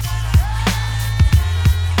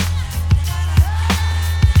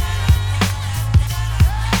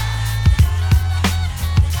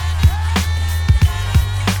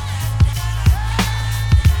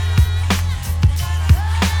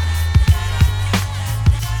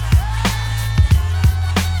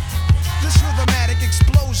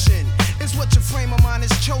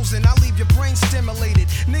 I leave your brain stimulated,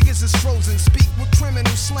 niggas is frozen. Speak with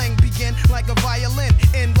criminal slang, begin like a violin,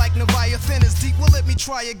 end like Leviathan is deep. Well, let me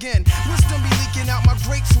try again. Wisdom be leaking out my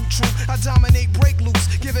grapefruit true. I dominate break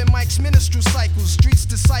loops, giving mics minstrel cycles. Streets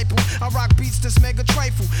disciple, I rock beats that's mega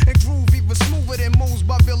trifle and groove even smoother than moves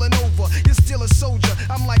by Villanova. You're still a soldier,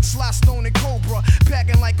 I'm like Sly Stone and Cobra,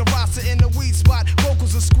 packing like a roster in the weed spot.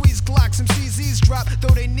 Vocals are squeeze clocks, MCs eavesdrop,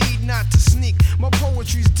 though they need not to sneak. My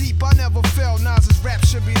poetry's deep, I never fell. Nas's rap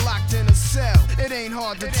should be locked in a cell. It ain't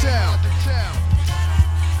hard to tell.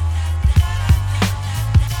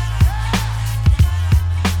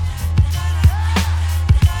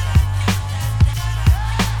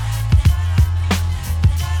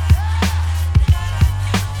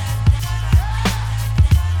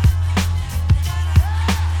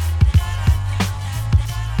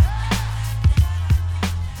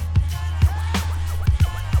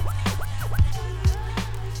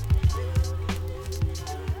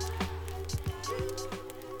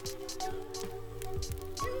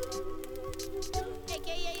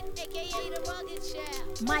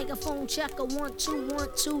 Microphone checker 1 2 1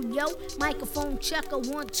 2 yo. Microphone checker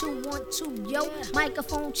 1 2 1 2 yo.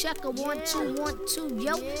 Microphone checker 1 2 1 2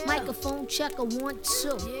 yo. Microphone checker 1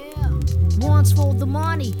 2. One's for the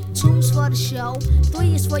money, two's for the show,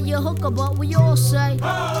 three is for your hooker, but we all say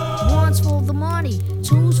one's for the money,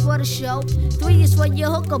 two's for the show, three is for your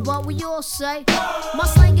hooker, but we all say my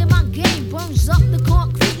slang and my game burns up the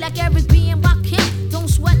concrete like Eric B. and Rakim. Don't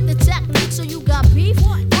sweat the technique, so you got beef.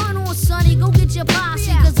 Run on, Sonny, go get your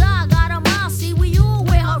posse, cause I got a mousy. We all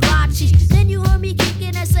wear Harachis. Then you heard me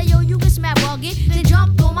kicking and say, yo, you can smack rugged. Then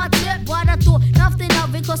jumped on my tip, but I thought nothing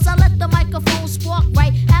of it, cause I let the microphone spark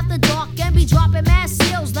right after dark and be dropping mad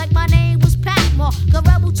seals like my name was Pac-Man. The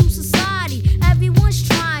rebel to society, everyone's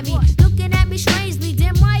trying me, looking at me strangely.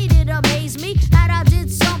 Then might it amaze me that I did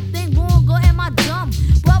something wrong, or am I dumb?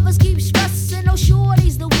 Brothers keep stressing, no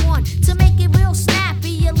shorty's the one to make it real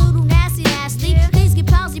snappy, a little nasty. Things get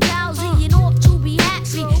palsy, and ought to be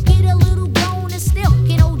happy. Get a little grown and still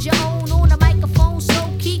can hold your own on the microphone, so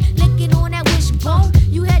keep licking on that wishbone.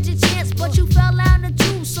 You had your chance, but you fell out of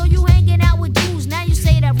two, so you hanging out with dudes. Now you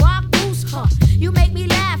say that rock boost, huh? You make me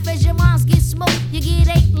laugh as your rhymes get smoked. You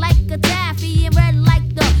get ate like a taffy and red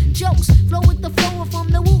like the jokes. Flow with the flow from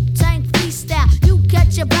the Wu-Tang freestyle. You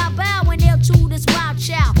catch a bow when they're to this wild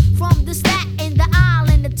child. From the stat in the aisle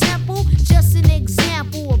in the temple, just an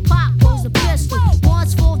example of pop goes the pistol.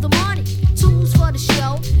 One's for the money, two's for the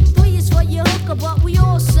show, three is for your hooker, but we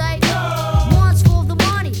all say one's for the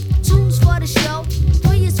money, two's for the show,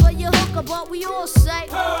 three is for your hooker, but we all say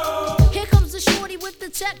here comes the shorty with the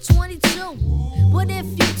Tech 22. But if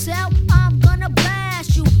you tell, I'm gonna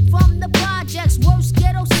blast you from the project's worst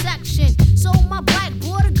ghetto section. So my black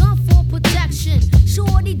bought a gun for protection.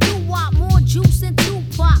 Shorty do want more juice than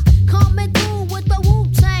Tupac. Coming through with the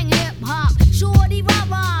Wu-Tang hip-hop. Shorty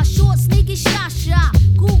rah-rah, short sneaky shot-shot.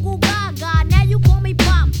 Google Gaga, now you call me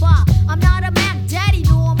Pop-Pop. I'm not a Mac Daddy,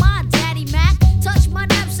 nor my Daddy Mac. Touch my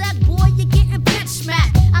knapsack, boy, you're getting bitch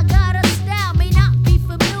smacked. I got a style, may not be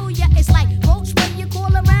familiar. It's like roach when you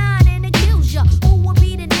call around and it kills ya. Who would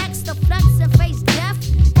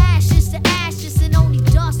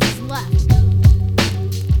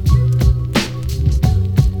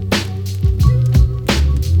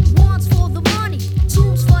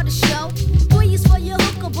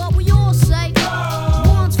but we all say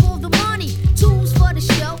one's for the money, two's for the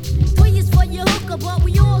show, three is for your hooker, but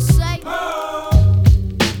we all say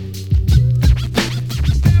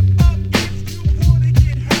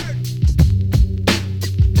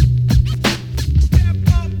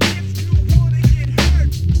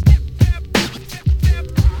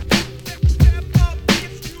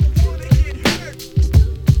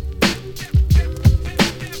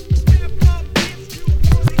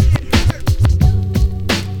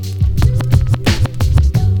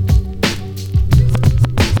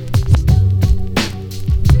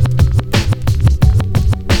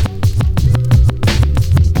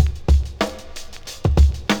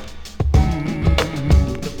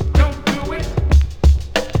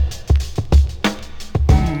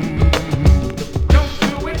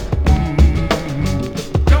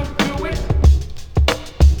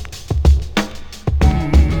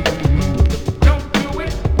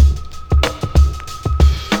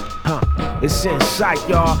It's in sight,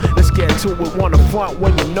 y'all. Let's get to it on the front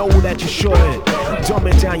when you know that you shouldn't.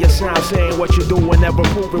 Dumbing down your sound, saying what you do and never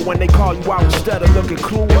prove it when they call you out instead of looking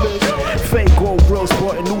clueless. Fake gold real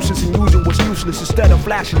sporting nuisance and using what's useless instead of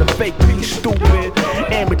flashing the fake piece. Stupid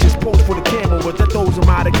amateurs post for the camera, but that throws them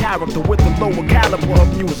out of character with the lower caliber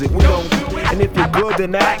of music. We don't. And if you're good,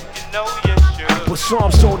 then act. But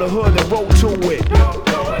some sold the hood and roll to it.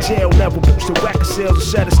 Jail never boosted record sales or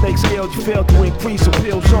set a snake scales. You fail to increase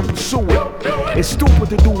appeal, some pursue it. It's stupid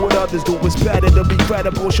to do what others do. It's better to be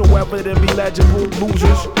credible, show evidence, be legible.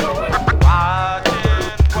 Losers.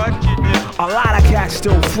 A lot of cats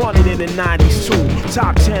still fronted in the 90s too.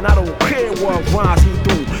 Top 10, I don't care what rhymes he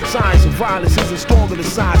do. Science of violence isn't stronger than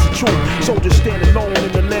science of truth. Soldiers stand alone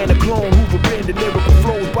in the land of clone. Who've abandoned lyrical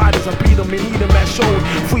flows. Bodies, I beat them and eat them at shows.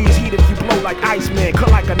 Freeze heat if you blow like Iceman. Cut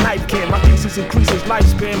like a knife can. My thesis increases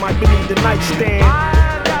lifespan. My beneath the nightstand.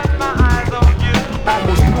 I got my eyes on you.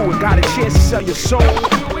 Almost blew it. Got a chance to sell your soul.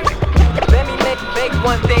 Let me make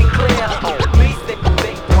one thing clear. Please think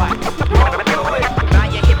twice. Now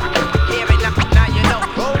you hear it, now you know.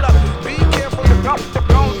 Hold up, be careful.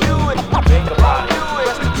 Don't do it. Think about it.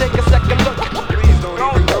 Just to take a second look. Please don't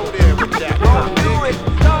even go there with that. Don't do it.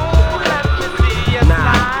 Don't let me see you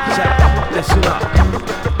slide. Listen up.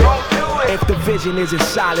 If the vision isn't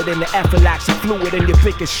solid and the effort lacks a fluid and you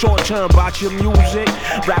think it's short term about your music,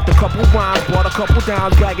 rapped a couple rhymes, bought a couple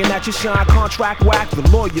downs, bragging at your shine, contract whack, the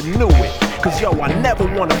lawyer knew it. Cause yo, I never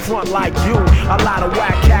wanna front like you. A lot of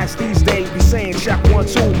whack cats these days be saying check 1,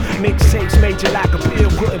 2. Mixtapes major lack appeal,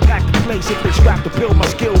 couldn't pack the place if they strapped to build my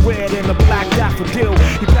skill. Red and the black daffodil.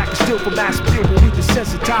 You pack a still for mass appeal, but we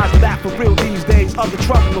desensitized to that for real these days. Other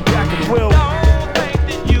trouble will back and grill.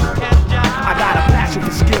 I got a passion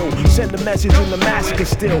for skill. Send a message in the massacre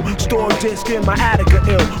still. Store disc in my Attica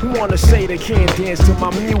ill. Who wanna say they can't dance to my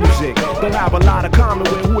music? Don't have a lot of common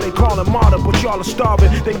with who they call a martyr, but y'all are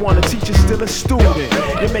starving. They wanna teach you still a student.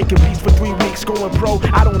 You're making beats for 3 weeks, going pro.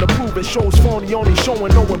 I don't approve it. Shows phony, only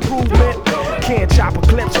showing no improvement. Can't chop a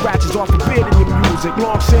clip, scratches off a bit in your music.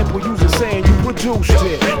 Long sample using saying you produced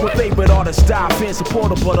it. My favorite artists die, fans support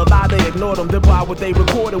them, but a lot they ignore them. They buy what they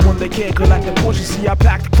recorded when they can't collect the portion. See, I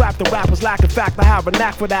pack the crap the rappers lack. In fact, I have a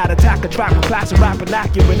knack for that. Attack a track with class and rap and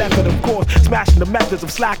accurate effort, of course. Smashing the methods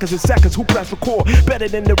of slackers in seconds who press record. Better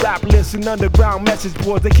than the rap lists and underground message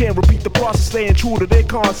boards. They can't repeat the process, staying true to their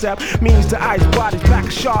concept. Means to ice bodies, back a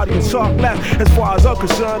shardy and talk less. As far as I'm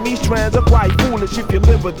concerned, these trends are quite foolish. If you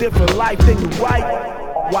live a different life, then you right.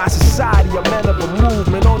 Why society, a man of a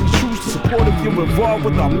movement, only choose to support if you're involved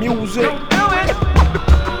with our music. Don't do it.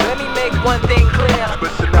 Let me make one thing clear.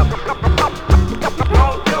 Listen up.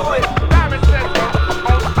 Don't do it.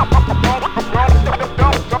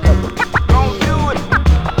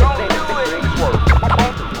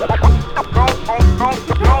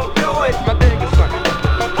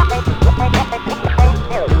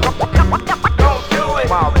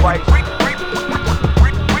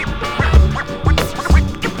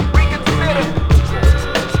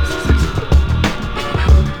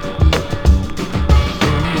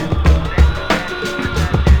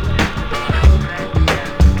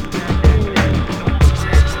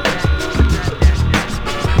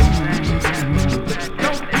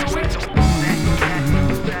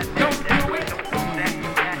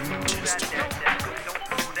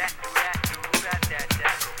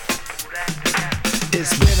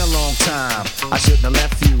 It's been a long time, I shouldn't have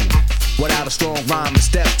left you without a strong rhyme to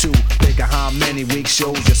step to. Think of how many weeks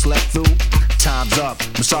shows you slept through. time's up.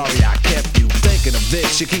 I'm sorry I kept you thinking of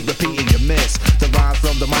this. You keep repeating your miss. The rhymes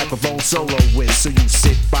from the microphone solo with. So you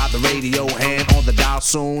sit by the radio, hand on the dial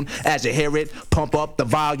soon. As you hear it, pump up the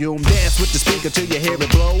volume. Dance with the speaker till you hear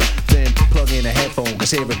it blow. Then plug in a headphone,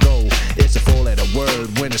 cause here it go. It's a four-letter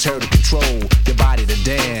word when it's heard to control your body to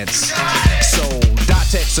dance. So, dot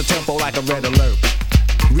text a tempo like a red alert.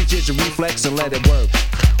 Reach your reflex and let it work.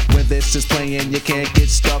 When this is playing, you can't get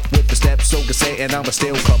stuck with the steps. So can say, and I'ma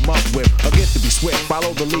still come up with a gift to be swift.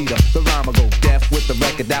 Follow the leader, the rhyme will go deaf with the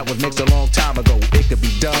record that was mixed a long time ago. It could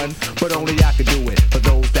be done, but only I could do it. For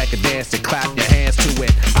those that can dance and clap your hands to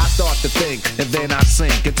it. I start to think, and then I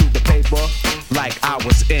sink into the paper like I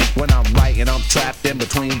was ink. When I'm writing, I'm trapped in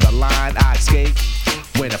between the line. I escape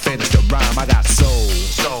when I finish the rhyme. I got soul,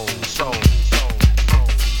 soul, soul.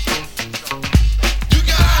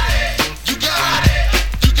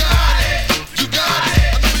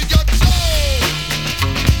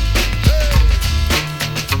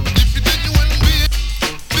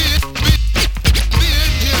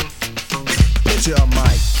 Your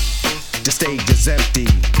mic, the stage is empty.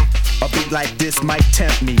 A beat like this might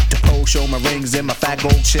tempt me to pose, show my rings and my fat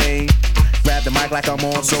gold chain. Grab the mic like I'm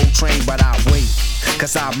on Soul Train, but I wait,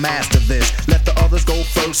 cause I master this. Let the others go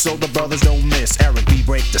first so the brothers don't miss. Eric B,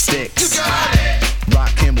 break the sticks. You got it.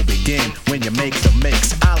 Rakim will begin when you make the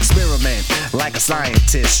mix. I'll experiment like a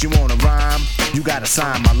scientist. You wanna rhyme? You gotta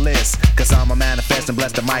sign my list. Cause I'm a manifest and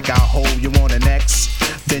bless the mic I'll hold. You want an X?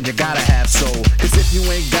 Then you gotta have soul. Cause if you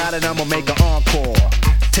ain't got it, I'ma make an encore.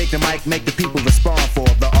 Take the mic, make the people respond for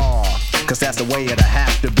the R. Cause that's the way it'll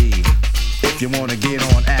have to be. If you wanna get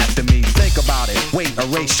on after me, think about it. Wait,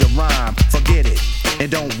 erase your rhyme, forget it. And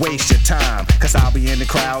don't waste your time, cause I'll be in the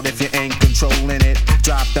crowd if you ain't controlling it.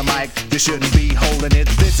 Drop the mic, you shouldn't be holding it.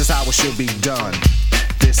 This is how it should be done.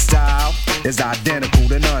 This style is identical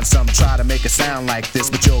to none. Some try to make it sound like this,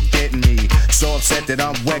 but you're getting me so upset that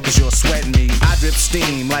I'm wet cause you're sweating me. I drip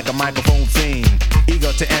steam like a microphone theme.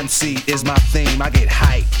 Ego to MC is my theme. I get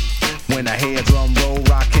hype when I hear drum roll.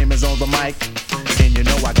 Rakim is on the mic, and you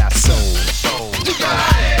know I got soul. Soul. You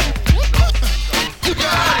got it. You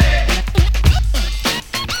got it.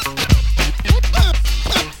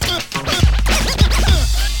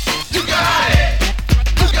 You got it.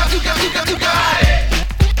 You got it.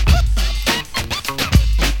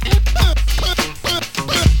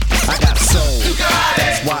 I got soul.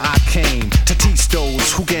 That's why I came to teach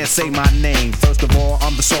those who can't say my name. First of all,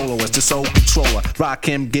 I'm the soloist, the soul controller.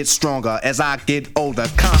 Rakim gets stronger as I get older.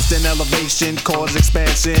 Constant elevation, cause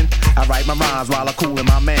expansion. I write my rhymes while I cool in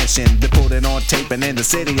my mansion. They put it on tape and in the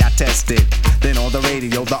city I test it. Then on the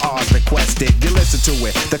radio, the R's requested. You listen to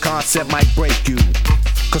it, the concept might break you.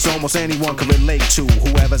 Cause almost anyone can relate to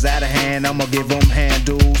whoever's out of hand, I'ma give them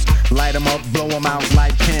handles. Light them up, blow them out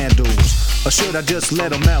like candles. Or should I just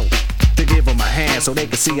let them melt? To give them a hand so they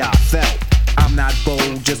can see how I felt. I'm not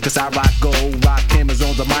bold just cause I rock gold. Rakim is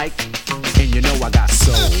on the mic, and you know I got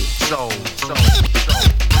soul. Soul, soul, soul.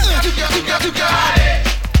 You got it. You got it.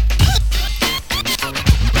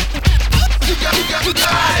 You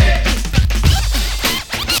got it.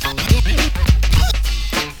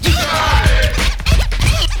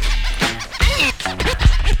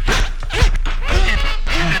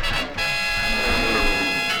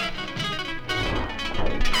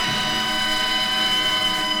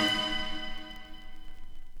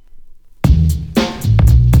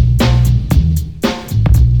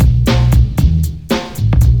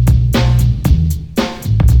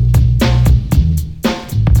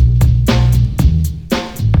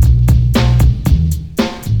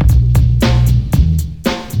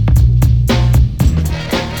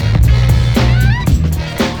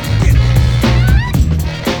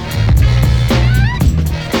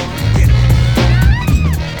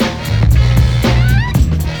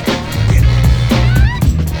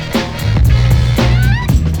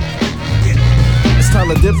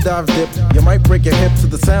 Dive dip, you might break your hip to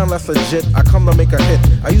the sound that's legit. I come to make a hit.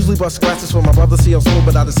 I usually bust scratches for my brother CL Smooth,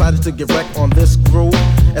 but I decided to get wrecked on this groove.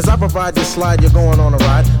 As I provide this slide, you're going on a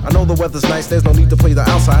ride. I know the weather's nice, there's no need to play the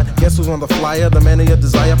outside. Guess who's on the flyer? The man of your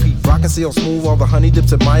desire. Pete Rock and CL Smooth, all the honey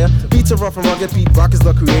dips admire. Beats are rough and rugged, Pete Rock is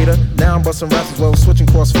the creator. Now I'm busting raps as well as switching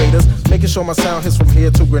cross faders, making sure my sound hits from here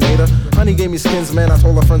to Grenada. Honey gave me skins, man, I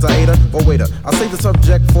told her friends I ate her. Oh waiter, I'll save the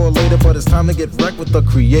subject for later, but it's time to get wrecked with the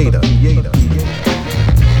creator.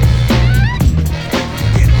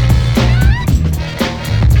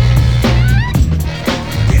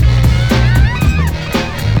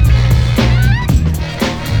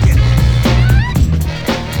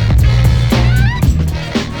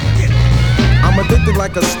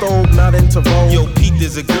 Like a stove, not into roll. Yo, Pete,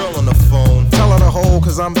 there's a girl on the phone. Tell her cut a hole,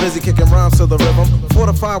 cause I'm busy kicking rhymes to the rhythm.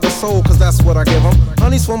 Fortified with soul, cause that's what I give them.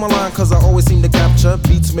 Honeys for my line, cause I always seem to capture.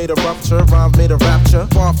 Beats made a rupture, rhymes made a rapture.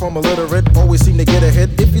 Far from illiterate, always seem to get a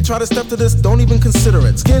hit. If you try to step to this, don't even consider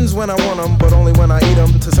it. Skins when I want them, but only when I eat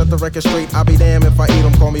them. To set the record straight, I'll be damned if I eat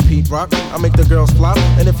them. Call me Pete Rock, I make the girls flop.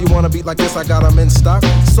 And if you want a beat like this, I got them in stock.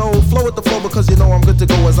 So flow with the flow, because you know I'm good to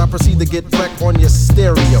go as I proceed to get wrecked on your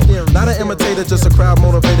stereo. Not an imitator, just a crowd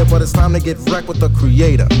motivator, but it's time to get wrecked with the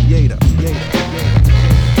creator.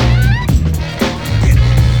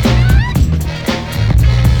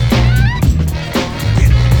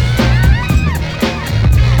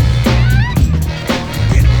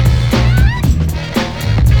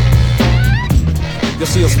 You'll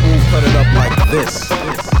see a smooth cut it up like this.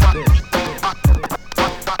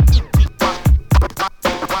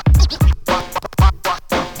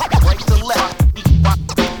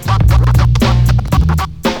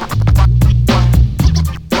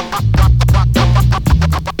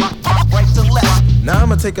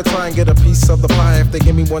 Take a try and get a piece of the pie if they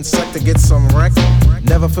give me 1 sec to get some wreck.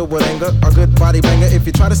 Never filled with anger, a good body banger. If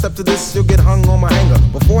you try to step to this, you'll get hung on my hanger.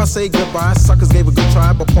 Before I say goodbye, suckers gave a good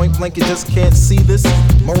try, but point blank you just can't see this.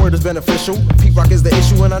 My word is beneficial, Pete Rock is the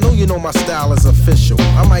issue, and I know you know my style is official.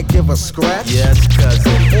 I might give a scratch, yes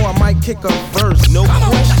cousin, or I might kick a verse, no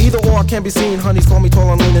question. Either or can be seen, honeys call me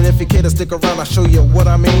tall and lean, and if you care to stick around, I'll show you what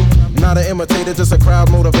I mean. Not an imitator, just a crowd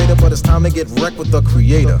motivator, but it's time to get wrecked with the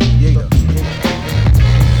creator.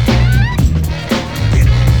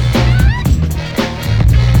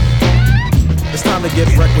 It's time to get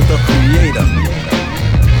wrecked with the creator.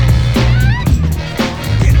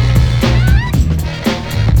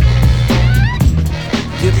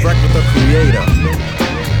 Get wrecked with the creator.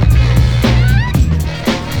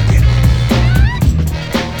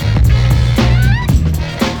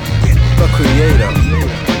 The creator.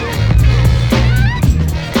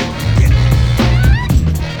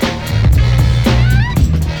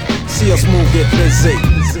 See us move, get busy.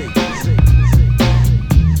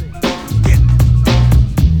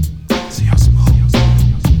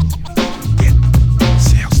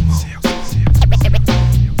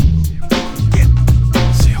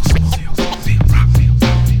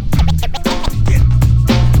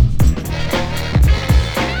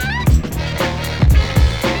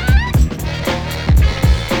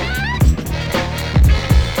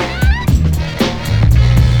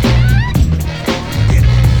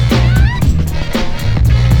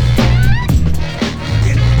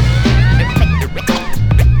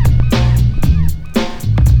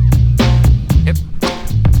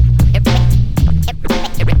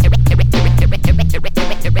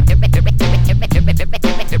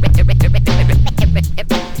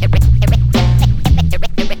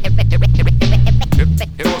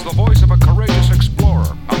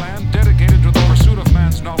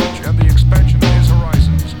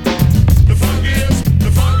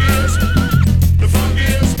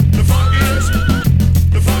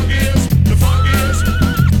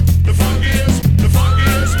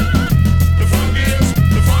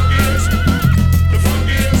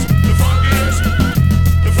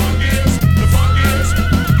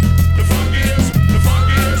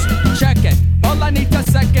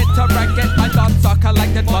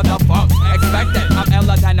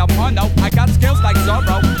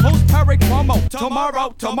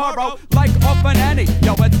 Tomorrow, like off an Annie,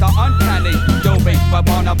 yo, it's the uncanny. Yo, wait, but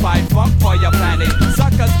wanna buy funk for your fanny.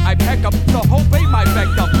 Suckers, I pick up, the whole way my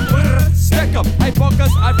victim. Stick 'em, I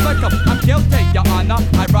focus, I flick 'em. I'm guilty, your honor,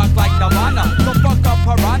 I rock like Nirvana. So fuck up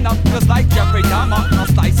piranha, cause like Jeffrey Dahmer, I'll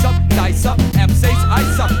slice up, dice up, MC's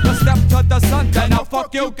ice up. You step to the sun, then I'll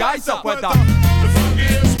fuck you guys up with a. The funk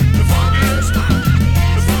is, the funk is, the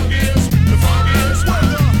funk is, the funk is,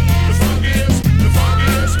 the funk is.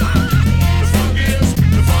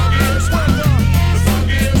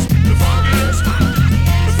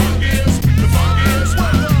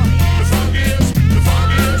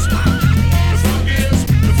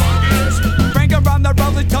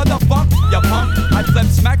 To the funk, you punk. I flip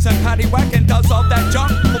smacks and patty whack and does all that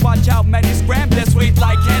junk. But watch out, many scram, they're sweet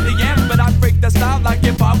like candy yams. But I freak the style like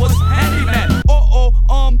if I was handyman.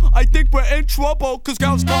 I think we're in trouble, cause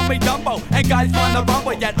girls call me Dumbo. And guys wanna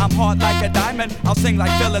rumble, yet I'm hard like a diamond. I'll sing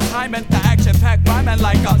like Phyllis Hyman, the action-packed rhyming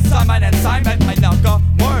like a Simon and Simon. I knock a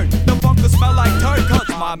word, the funk will smell like turd. Cause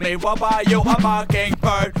mommy will buy you a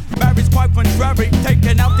mockingbird. Mary's quite contrary,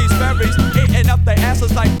 taking out these berries, eating up their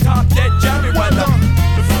asses like Tom did Jerry Weather.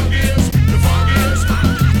 The funk is, the funk is, the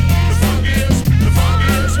funk is, the funk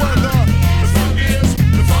is, weather. The funk is,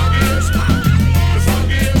 the funk is, the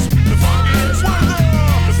funk is, the funk is, weather.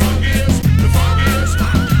 The funk is, the funk is,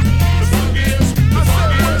 the funk is, I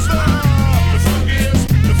said weather. The funk is,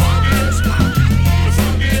 the funk is, the funk is,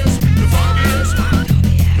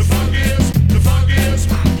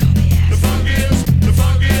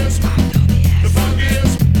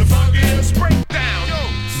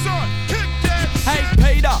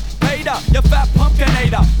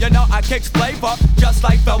 fuck just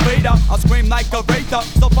like Velveeta. I'll scream like a Wraither,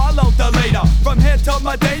 so follow the leader. From here to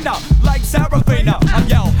Medina, like Serafina. I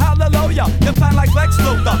yell hallelujah, then plan like Lex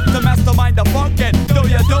Luthor to mastermind the funkin'. Do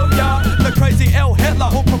ya? The crazy ill Hitler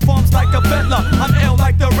who performs like a fiddler. I'm ill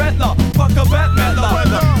like the Riddler, fuck a Bette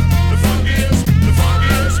Midler.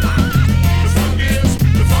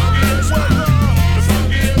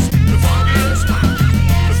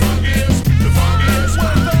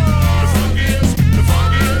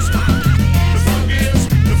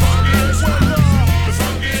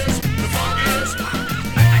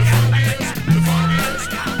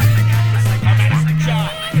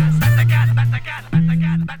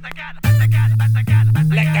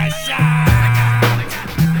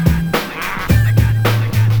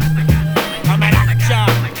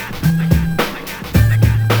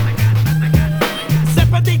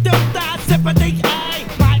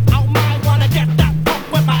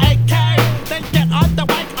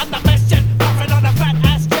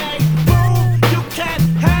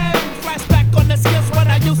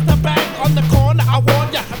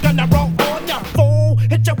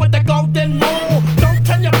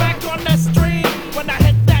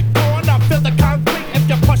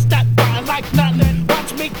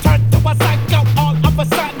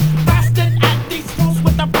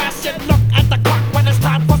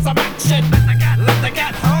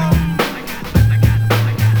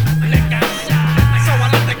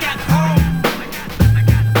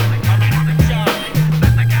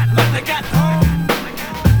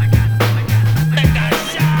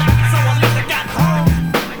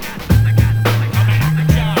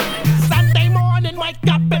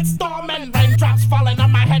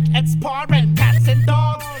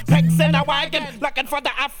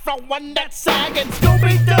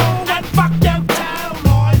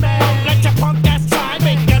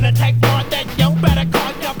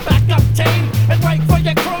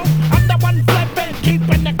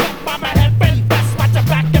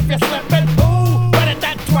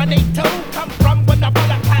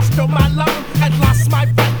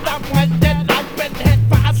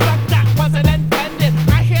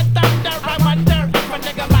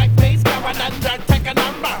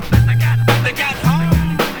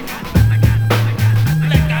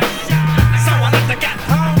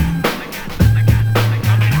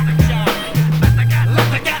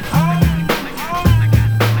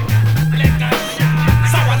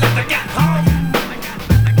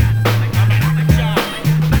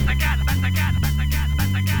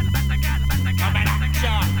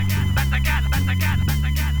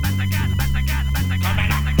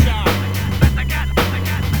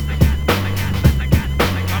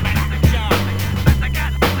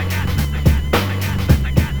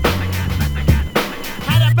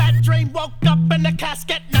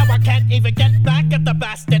 Even get back at the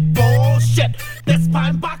bastard bullshit. This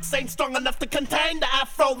pine box ain't strong enough to contain the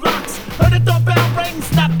Afro.